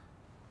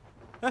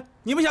哎，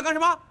你们想干什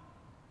么？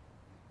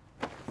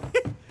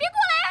别过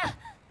来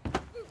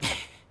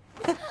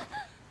啊！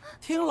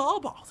听老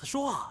鸨子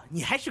说，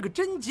你还是个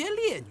贞洁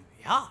烈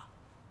女呀！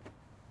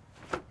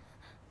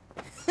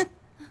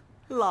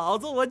老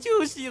子我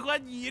就喜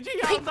欢你这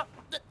样的。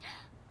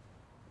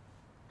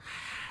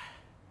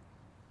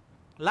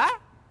来，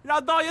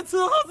让导演伺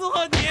候伺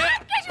候你。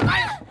干什么？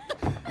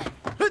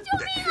救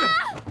命啊！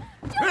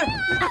救命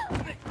啊！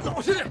老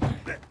实点！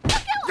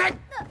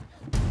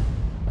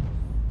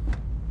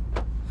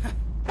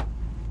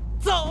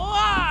走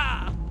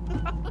啊！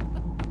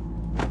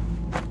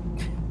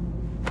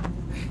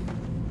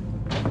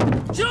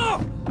就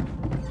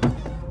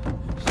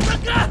闪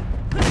开！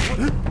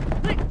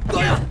哎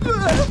呀！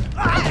哎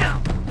呀！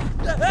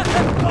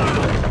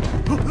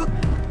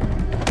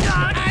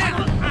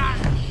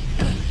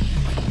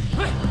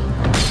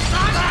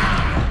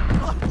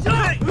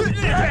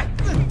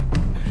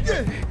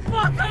放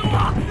开我！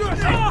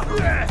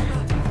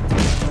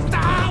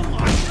打我！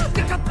给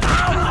他打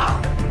我！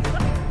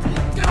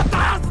给他打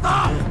死他！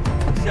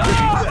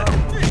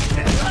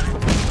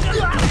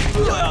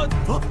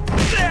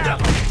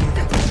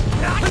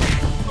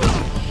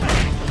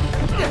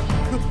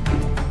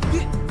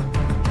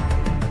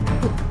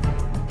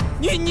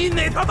你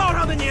哪条道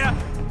上的你？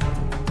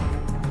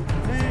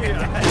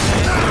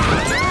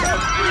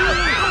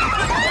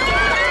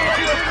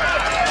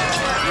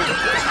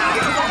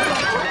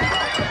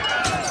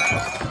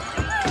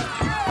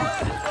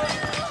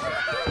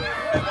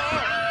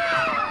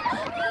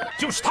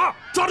就是他，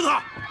抓住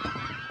他！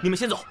你们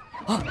先走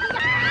啊！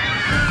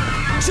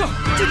是，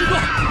进去过。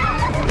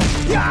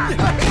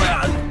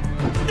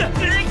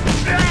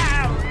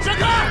闪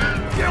开！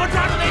给我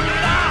抓住那女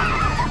的！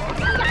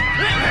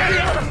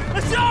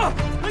行！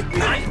放开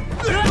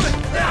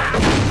我！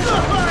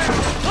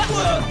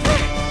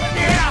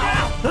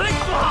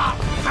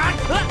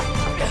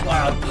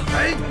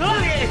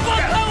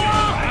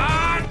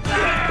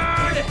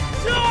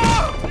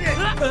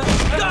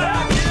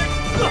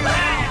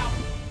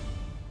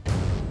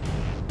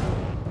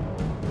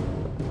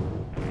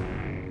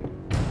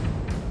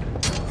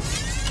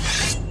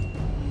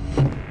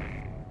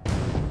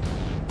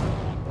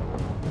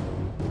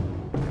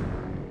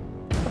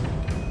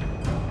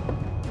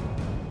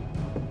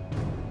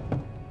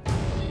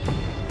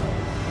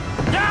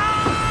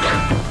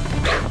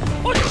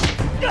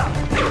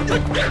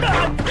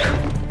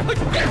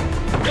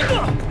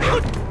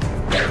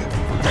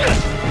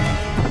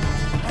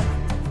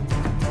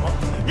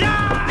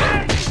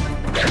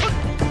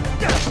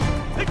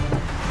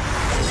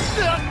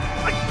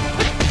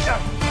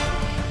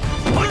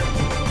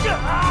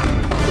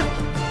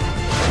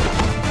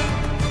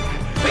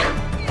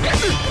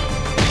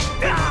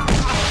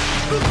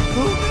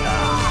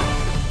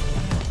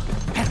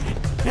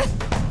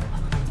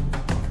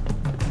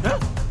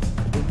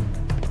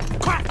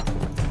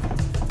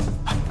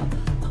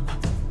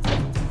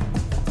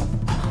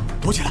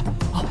躲起来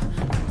啊！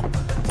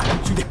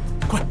兄弟，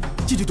快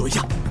进去躲一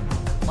下！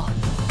啊！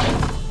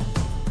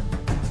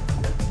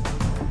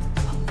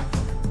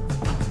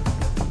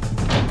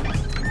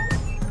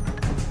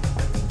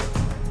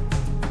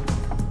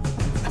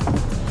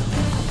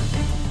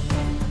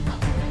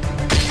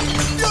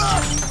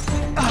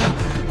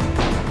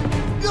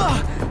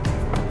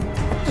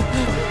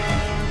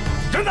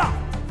人呢？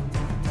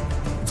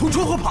从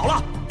窗户跑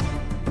了。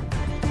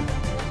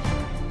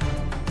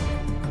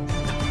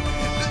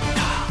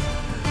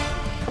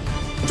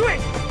追！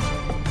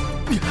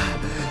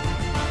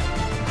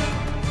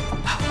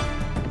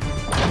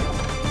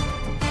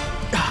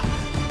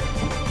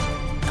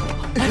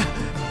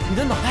你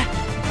的脑袋，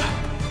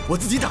我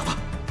自己打的，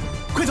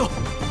快走，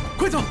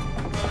快走！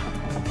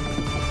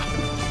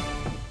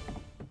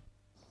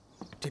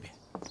这边。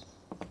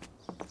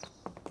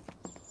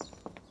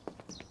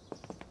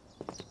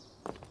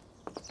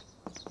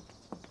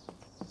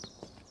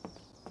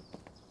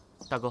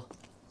大哥，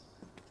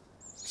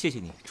谢谢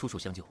你出手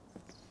相救。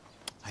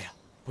哎呀，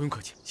不用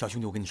客气，小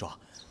兄弟，我跟你说，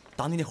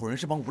打你那伙人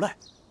是帮无赖，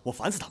我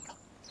烦死他们了。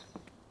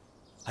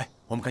哎，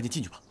我们赶紧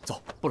进去吧，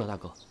走。不了，大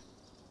哥，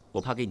我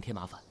怕给你添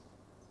麻烦，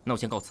那我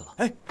先告辞了。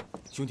哎，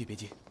兄弟别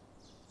急，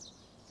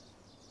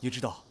你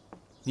知道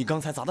你刚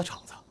才砸的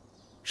场子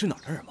是哪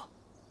儿的人吗？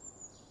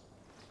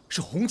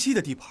是红七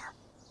的地盘。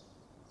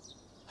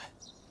哎，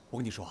我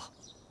跟你说，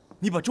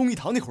你把忠义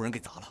堂那伙人给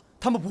砸了，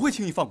他们不会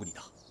轻易放过你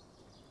的。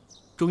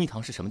忠义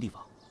堂是什么地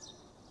方？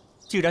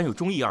既然有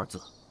忠义二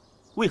字，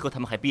为何他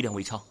们还逼良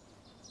为娼？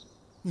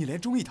你连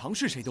忠义堂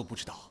是谁都不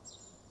知道？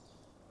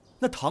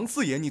那唐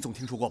四爷你总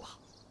听说过吧？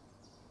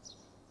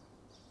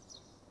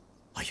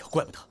哎呦，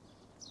怪不得。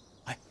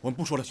哎，我们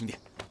不说了，兄弟，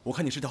我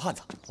看你是条汉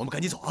子，我们赶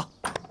紧走啊！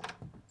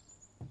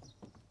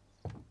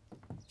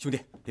兄弟，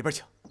里边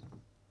请。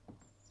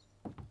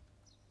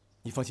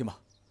你放心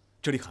吧，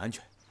这里很安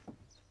全。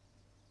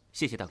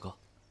谢谢大哥。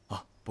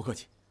啊，不客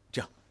气。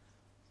这样，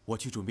我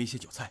去准备一些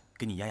酒菜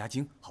给你压压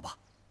惊，好吧？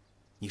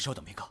你稍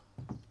等片刻。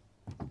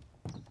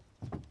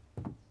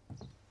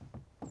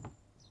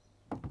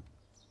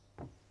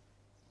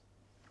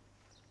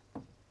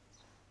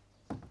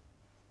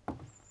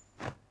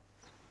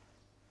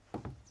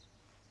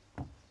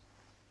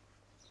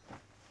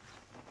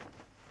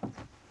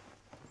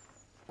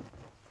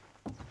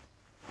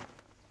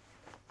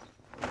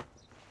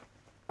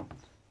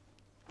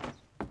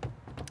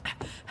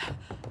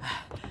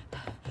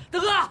大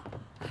哥，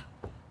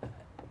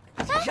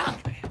让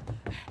开！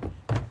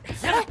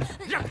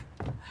让开！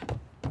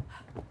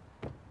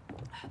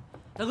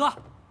大哥，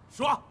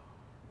说，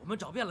我们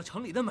找遍了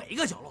城里的每一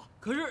个角落，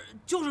可是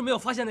就是没有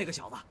发现那个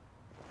小子。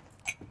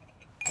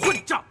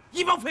混账！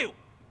一帮废物，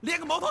连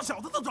个毛头小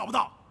子都找不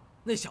到。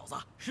那小子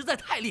实在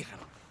太厉害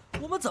了，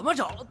我们怎么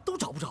找都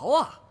找不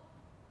着啊！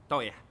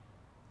道爷，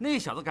那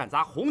小子敢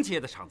砸红旗爷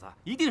的场子，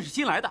一定是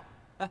新来的。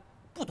哎，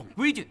不懂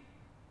规矩，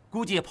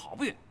估计也跑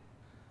不远。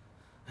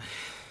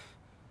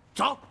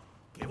找，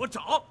给我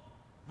找，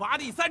挖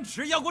地3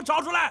尺，要给我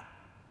找出来。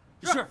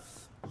是。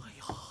哎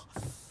呀，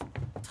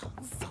疼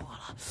死我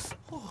了！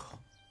哦。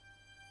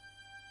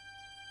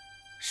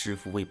师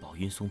傅为保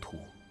云松图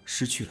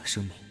失去了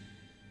生命，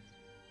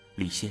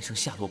李先生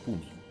下落不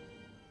明，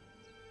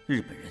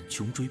日本人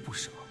穷追不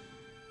舍。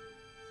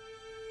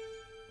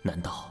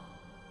难道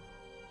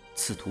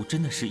此图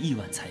真的是亿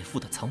万财富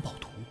的藏宝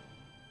图？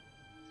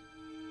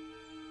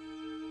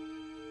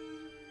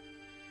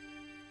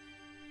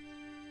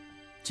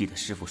记得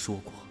师傅说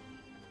过，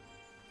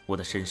我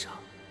的身上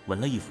纹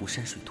了一幅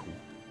山水图，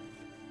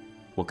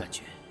我感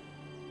觉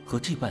和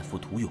这半幅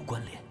图有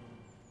关联。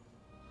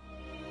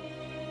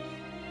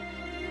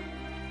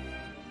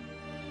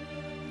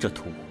这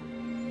图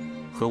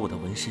和我的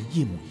纹身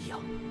一模一样，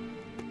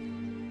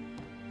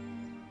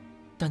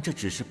但这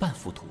只是半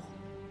幅图，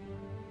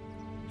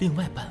另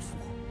外半幅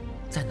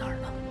在哪儿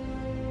呢？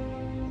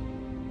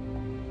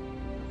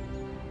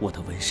我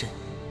的纹身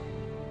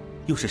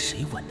又是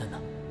谁纹的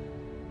呢？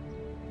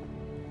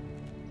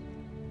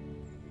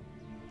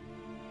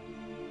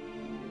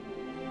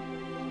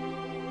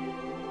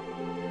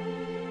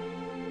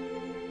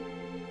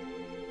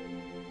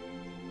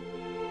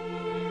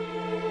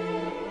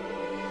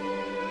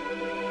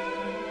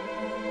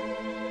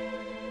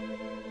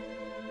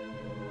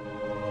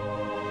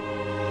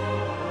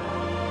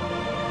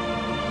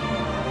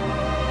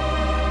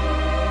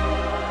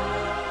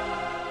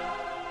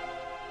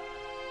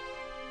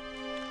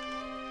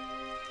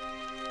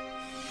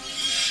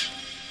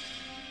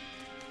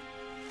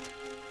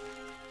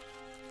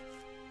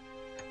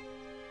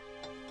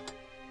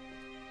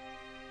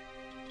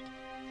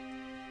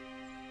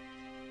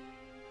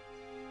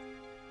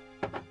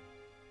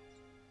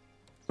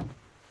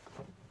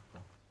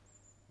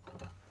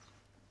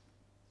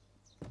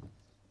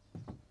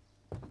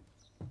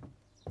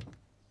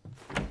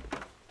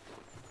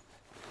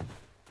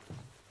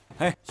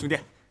哎，兄弟，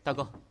大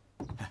哥，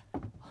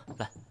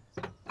来，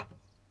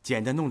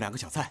简单弄2个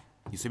小菜，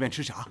你随便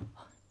吃啥。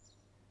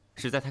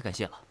实在太感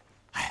谢了。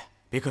哎，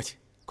别客气，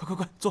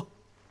快坐。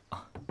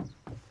啊。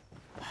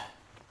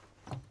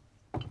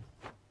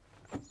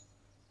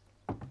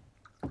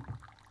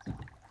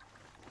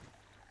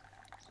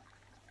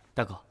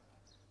大哥，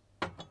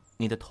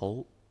你的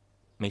头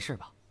没事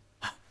吧？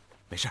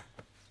没事。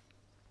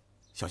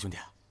小兄弟，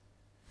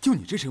就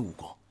你这身武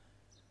功，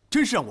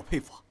真是让我佩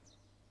服啊。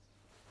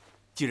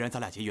既然咱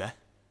俩结缘，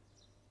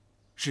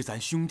是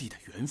咱兄弟的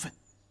缘分，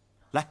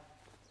来，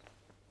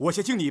我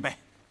先敬你一杯。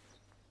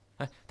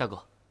哎，大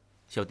哥，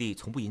小弟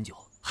从不饮酒。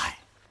嗨，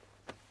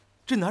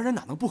这男人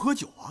哪能不喝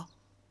酒啊？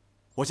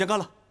我先干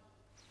了，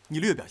你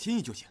略表心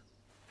意就行。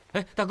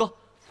哎，大哥，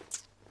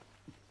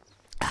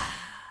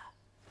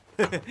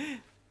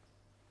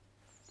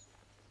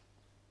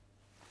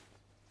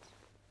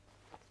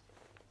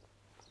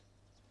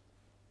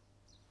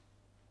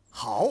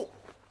好，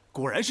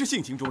果然是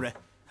性情中人。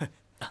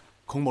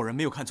孔某人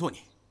没有看错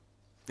你。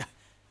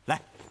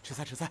来，吃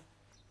菜。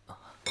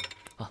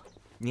啊，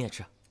你也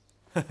吃。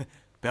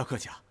不要客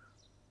气啊。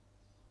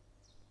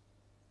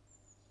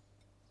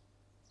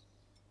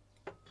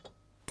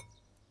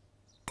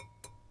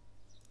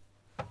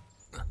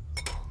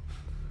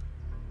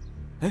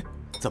哎，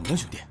怎么了，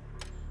兄弟？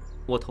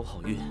我头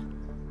好晕。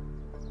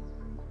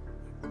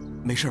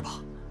没事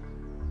吧？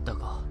大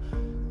哥，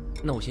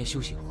那我先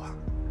休息一会儿。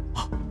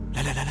啊，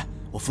来，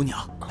我扶你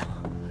啊。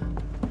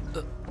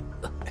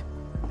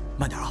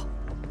慢点啊！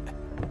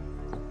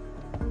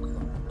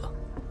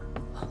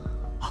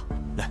啊，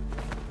来。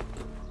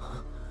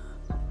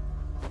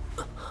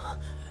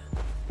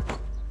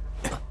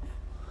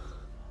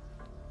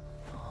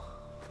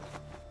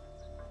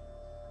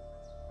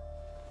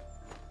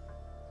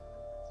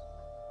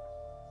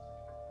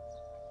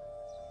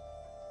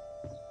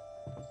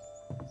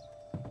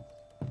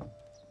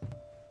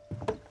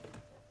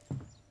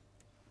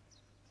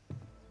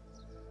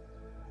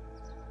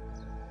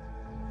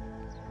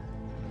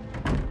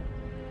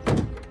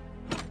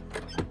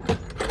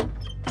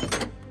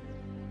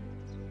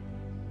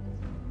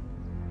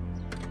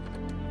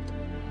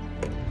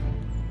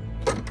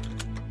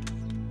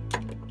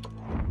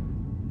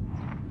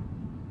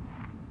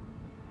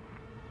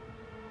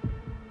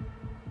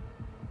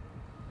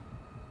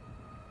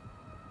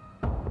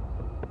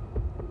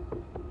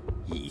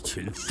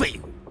群废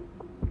物，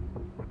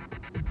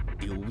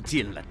丢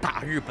尽了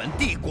大日本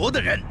帝国的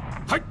人。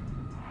嗨，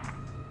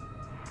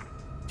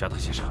加藤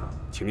先生，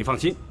请您放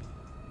心，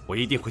我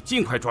一定会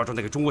尽快抓住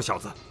那个中国小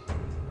子，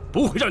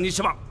不会让您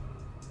失望。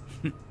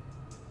哼。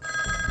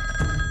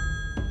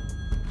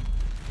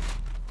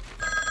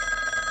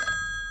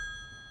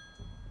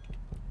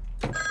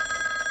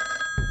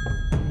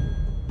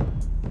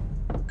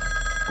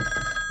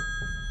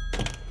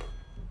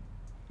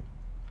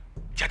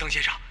加藤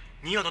先生，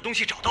您要的东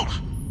西找到了。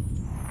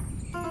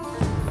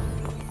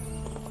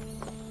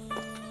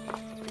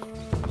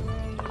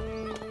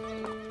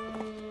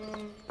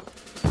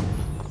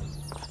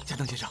加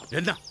藤先生，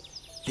人呢？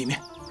里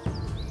面。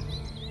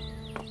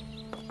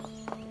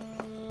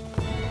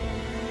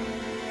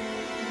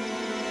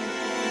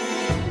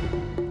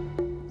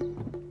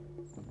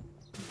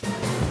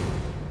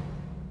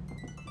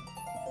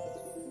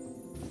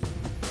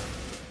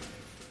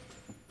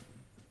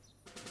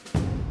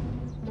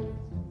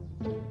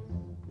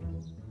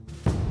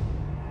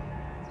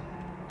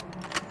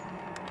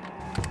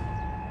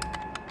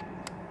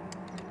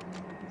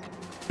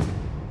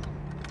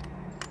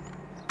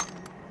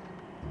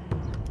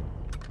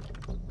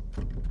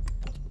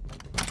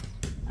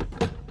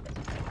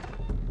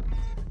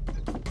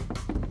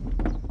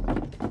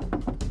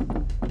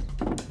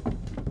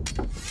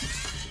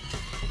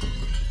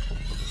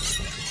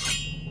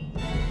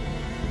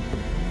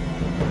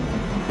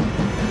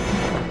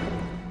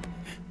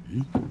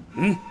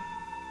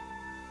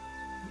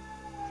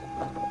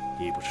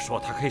你不是说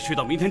他可以睡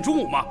到明天中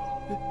午吗？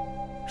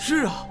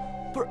是啊，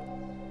不是。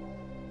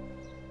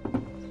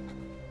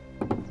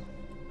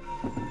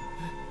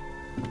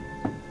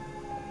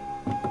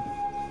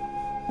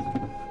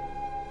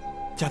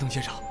加藤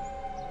先生，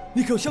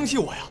你可要相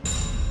信我呀！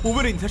我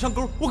为了你才上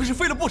钩，我可是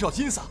费了不少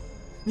心思。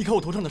你看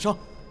我头上的伤，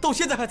到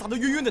现在还砸得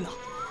晕晕的呢。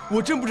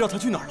我真不知道他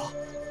去哪儿了。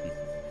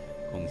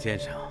龚先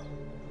生，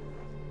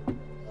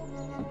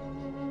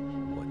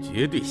我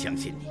绝对相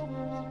信你，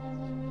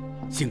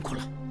辛苦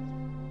了。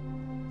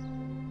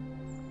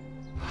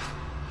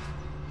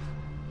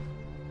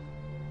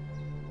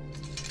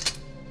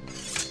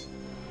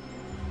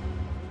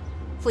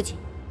父亲，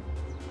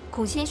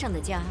孔先生的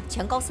家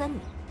墙高3米，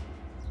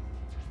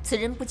此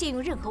人不借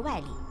用任何外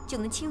力就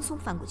能轻松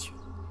翻过去，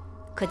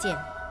可见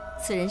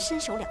此人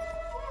身手了得。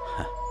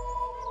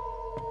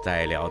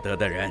再了得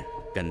的人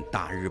跟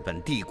大日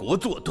本帝国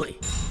作对，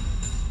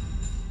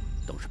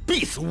都是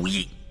必死无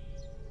疑。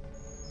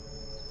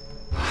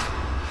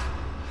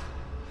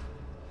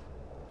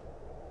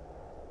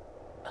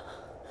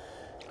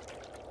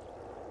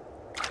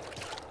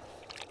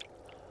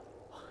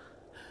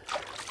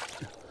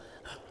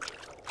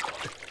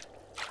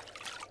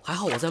还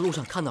好我在路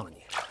上看到了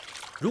你，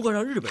如果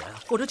让日本人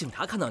或者警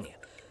察看到你，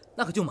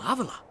那可就麻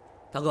烦了。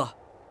大哥，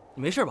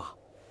你没事吧？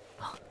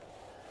啊，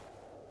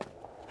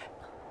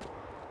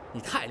你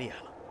太厉害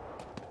了！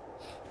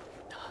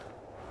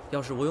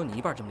要是我有你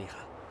一半这么厉害，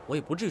我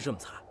也不至于这么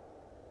惨。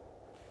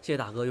谢谢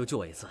大哥又救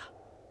我一次。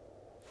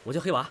我叫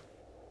黑娃，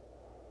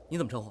你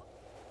怎么称呼？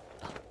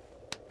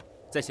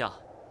在下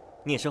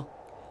聂生。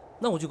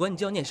那我就管你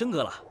叫聂生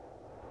哥了。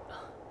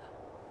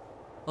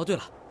哦，对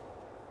了。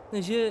那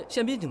些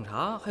宪兵警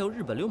察还有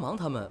日本流氓，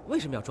他们为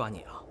什么要抓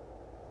你啊？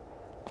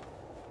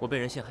我被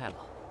人陷害了。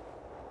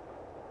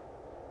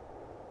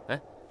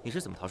哎，你是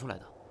怎么逃出来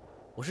的？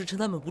我是趁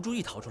他们不注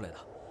意逃出来的，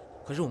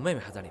可是我妹妹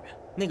还在里面。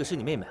那个是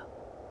你妹妹啊？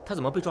她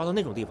怎么被抓到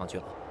那种地方去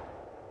了？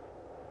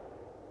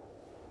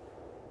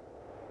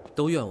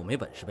都怨我没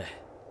本事呗。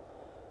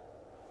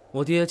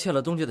我爹欠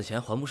了东家的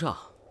钱还不上，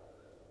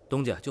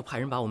东家就派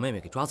人把我妹妹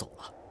给抓走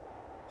了。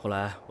后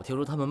来我听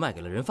说他们卖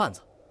给了人贩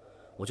子。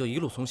我就一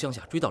路从乡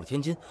下追到了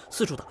天津，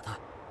四处打探，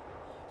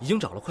已经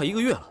找了快1个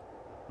月了，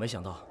没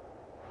想到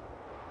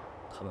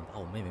他们把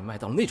我妹妹卖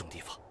到了那种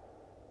地方。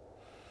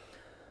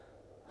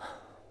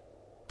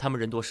他们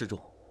人多势众，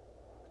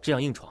这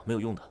样硬闯没有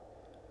用的。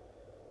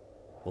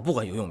我不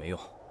管有用没用，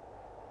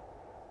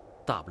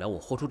大不了我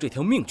豁出这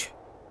条命去，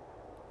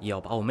也要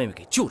把我妹妹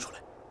给救出来。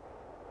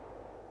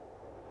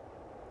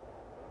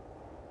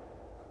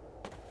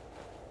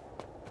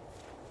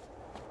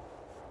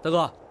大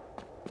哥，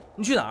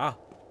你去哪儿啊？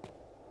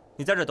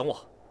你在这等我。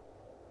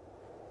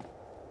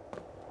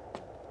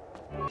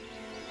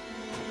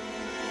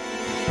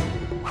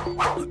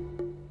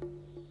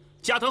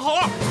加藤浩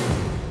二，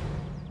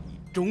你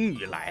终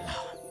于来了。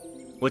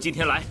我今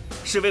天来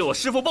是为我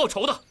师父报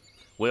仇的，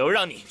我要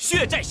让你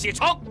血债血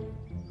偿。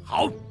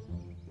好，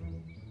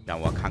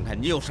让我看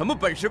看你有什么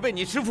本事为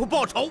你师父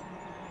报仇。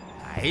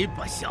来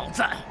吧，小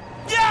子！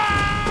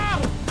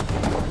呀！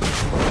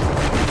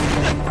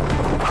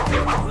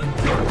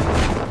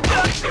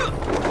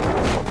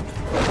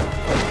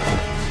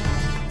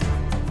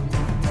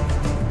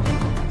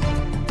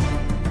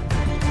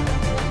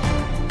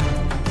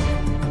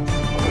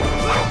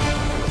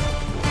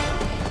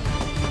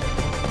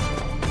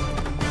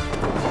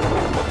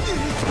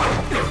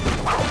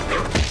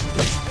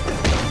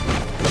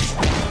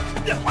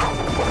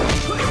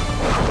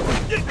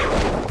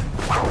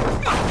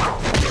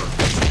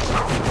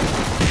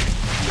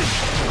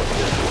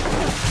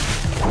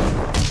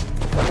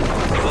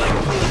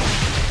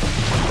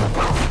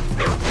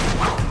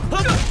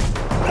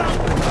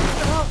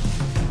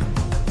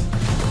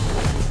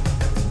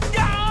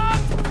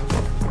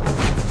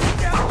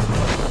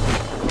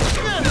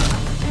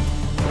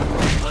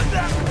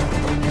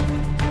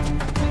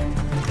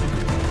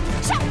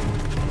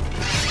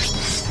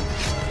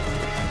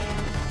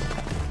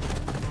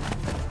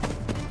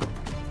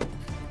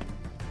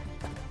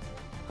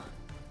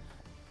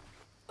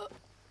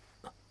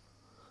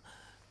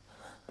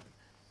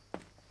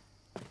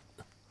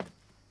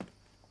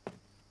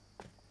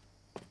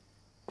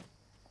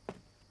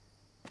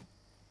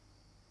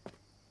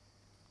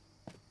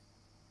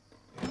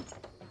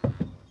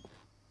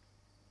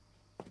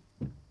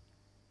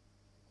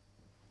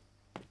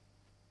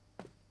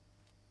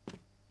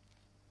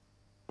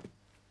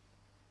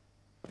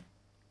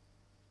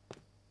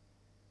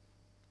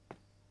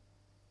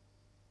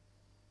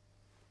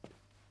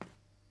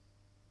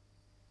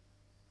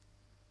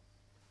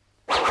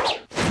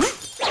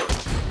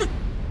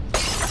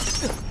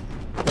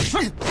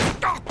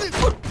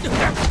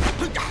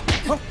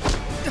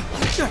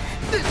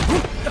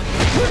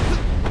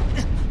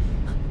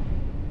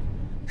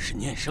是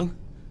念生，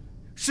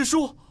师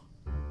叔，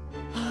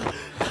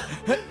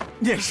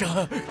念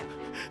生，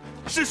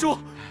师叔，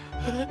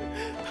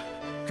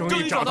终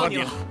于找到你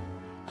了。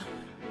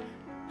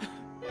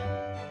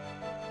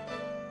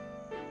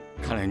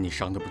看来你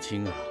伤得不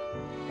轻啊，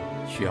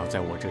需要在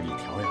我这里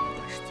调养一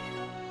段时间。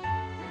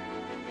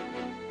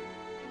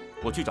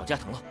我去找加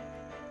藤了。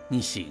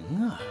你行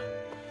啊，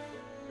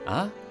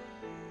啊，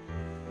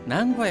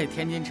难怪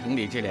天津城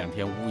里这2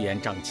天乌烟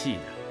瘴气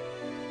的。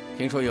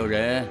听说有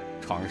人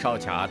闯哨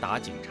卡、打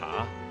警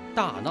察、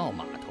大闹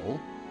码头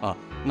啊，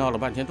闹了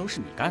半天都是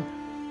你干的。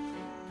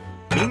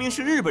明明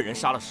是日本人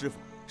杀了师傅，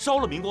烧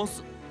了明光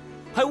寺，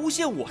还诬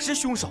陷我是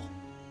凶手，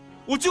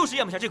我就是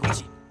咽不下这口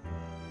气。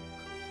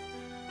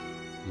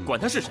管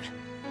他是谁，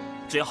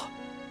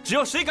只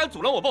要谁敢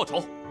阻拦我报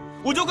仇，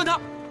我就跟他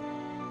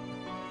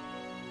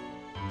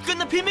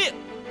拼命。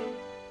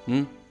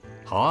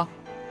好啊。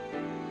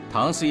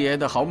唐四爷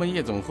的豪门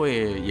夜总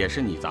会也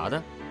是你砸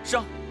的？是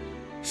啊，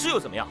是又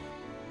怎么样？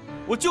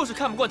我就是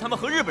看不惯他们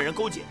和日本人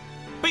勾结，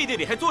背地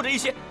里还做着一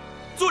些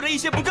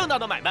不正当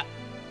的买卖。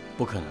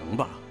不可能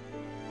吧？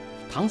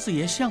唐四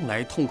爷向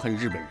来痛恨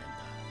日本人的，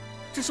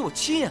这是我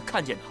亲眼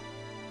看见的。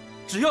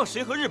只要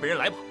谁和日本人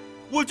来往，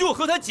我就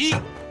和他急。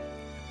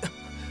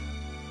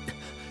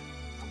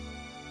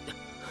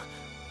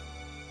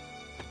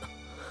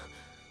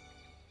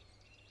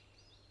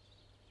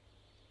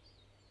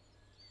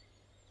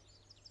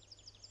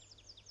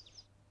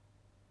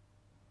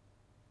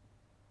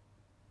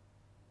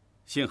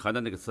姓韩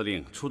的那个司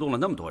令出动了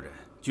那么多人，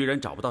居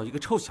然找不到一个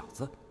臭小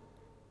子。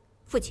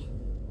父亲，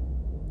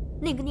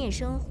那个念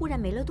生忽然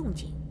没了动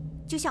静，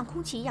就像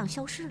空气一样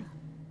消失了。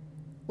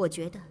我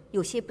觉得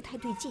有些不太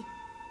对劲。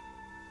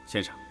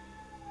先生，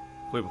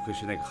会不会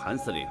是那个韩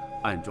司令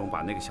暗中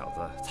把那个小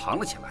子藏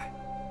了起来，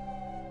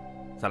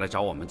再来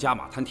找我们加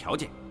码谈条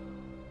件？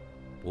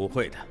不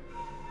会的，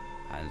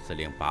韩司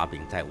令把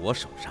柄在我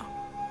手上，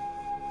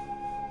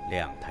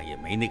谅他也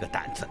没那个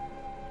胆子。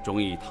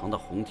忠义堂的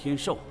洪天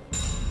寿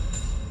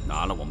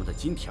拿了我们的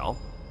金条，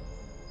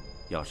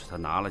要是他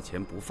拿了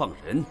钱不放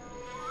人，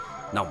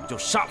那我们就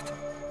杀了他。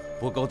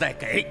不够再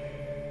给，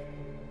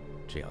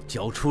只要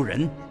交出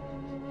人，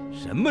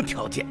什么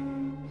条件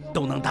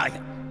都能答应。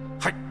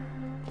嗨。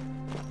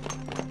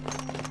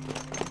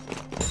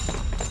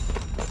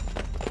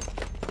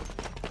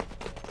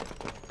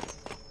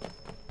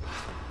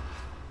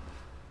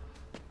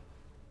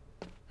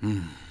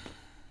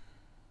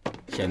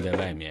现在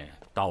外面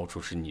到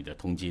处是你的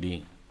通缉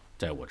令，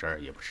在我这儿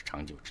也不是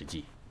长久之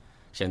计。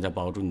现在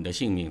保住你的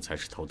性命才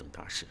是头等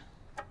大事。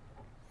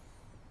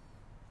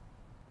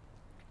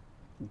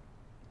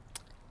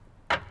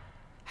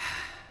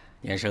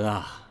年生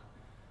啊，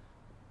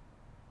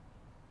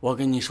我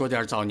跟你说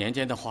点早年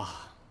间的话。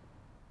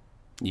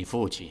你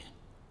父亲，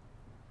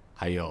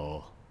还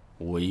有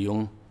武维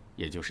庸，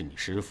也就是你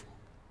师傅，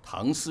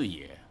唐四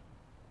爷，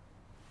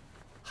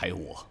还有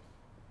我，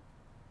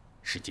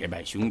是结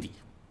拜兄弟。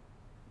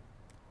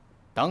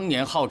当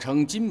年号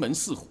称金门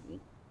四虎。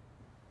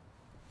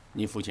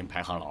你父亲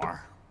排行老2。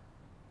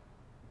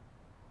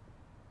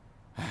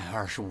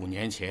25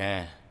年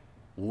前，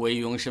吴维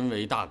庸身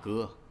为大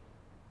哥，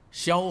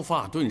削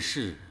发遁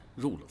世，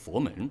入了佛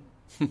门，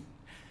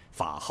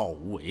法号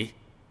无为。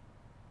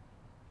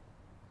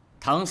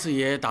唐四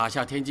爷打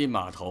下天津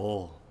码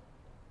头，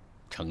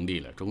成立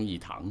了忠义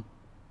堂。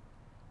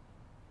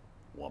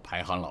我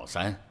排行老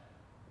3，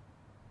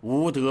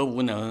无德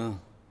无能，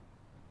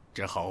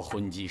只好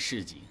混迹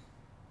市井。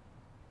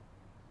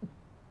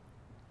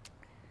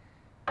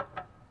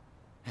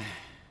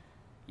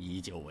以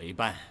酒为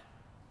伴。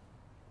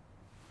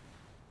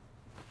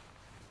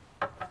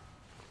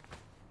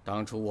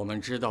当初我们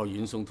知道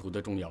云松图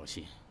的重要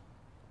性，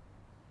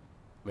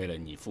为了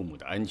你父母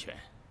的安全，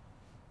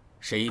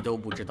谁都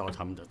不知道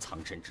他们的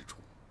藏身之处。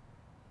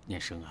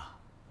念生啊，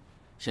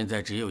现在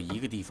只有一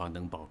个地方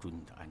能保住你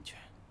的安全。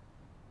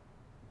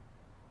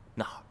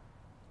哪儿？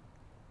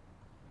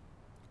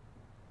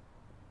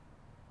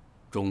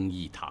忠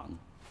义堂。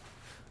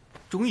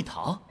忠义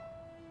堂？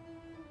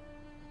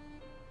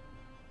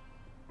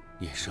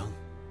叶生，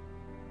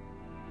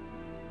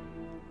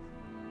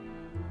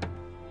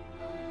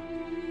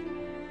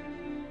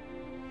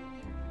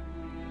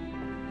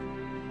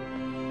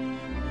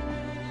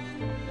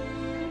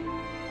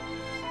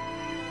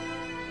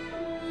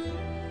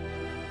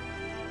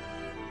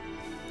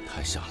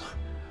太像了，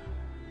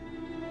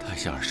太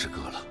像二师哥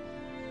了。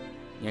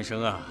年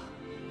生啊，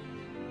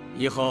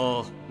以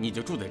后你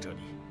就住在这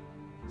里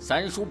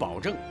，3叔保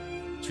证，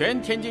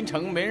全天津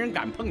城没人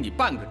敢碰你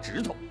半个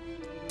指头。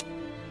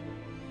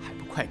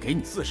快给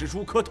你4师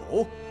叔磕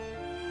头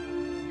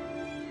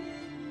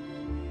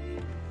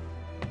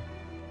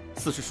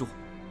！4师叔，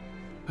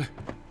哎，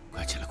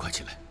快起来，快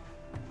起来！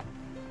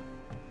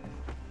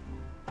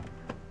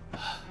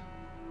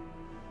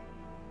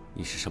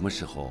你是什么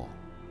时候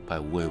拜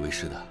无为为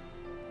师的？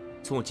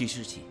从我记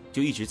事起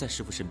就一直在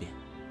师父身边。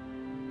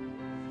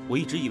我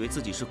一直以为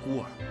自己是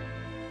孤儿，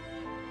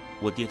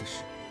我爹的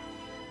事，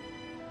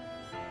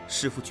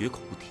师父绝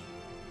口不提。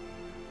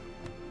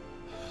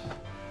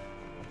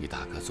你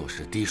大哥做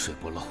事滴水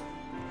不漏，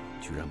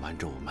居然瞒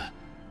着我们，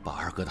把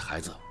二哥的孩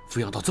子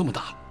抚养到这么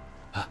大了，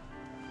啊！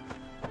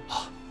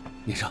好，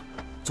念生。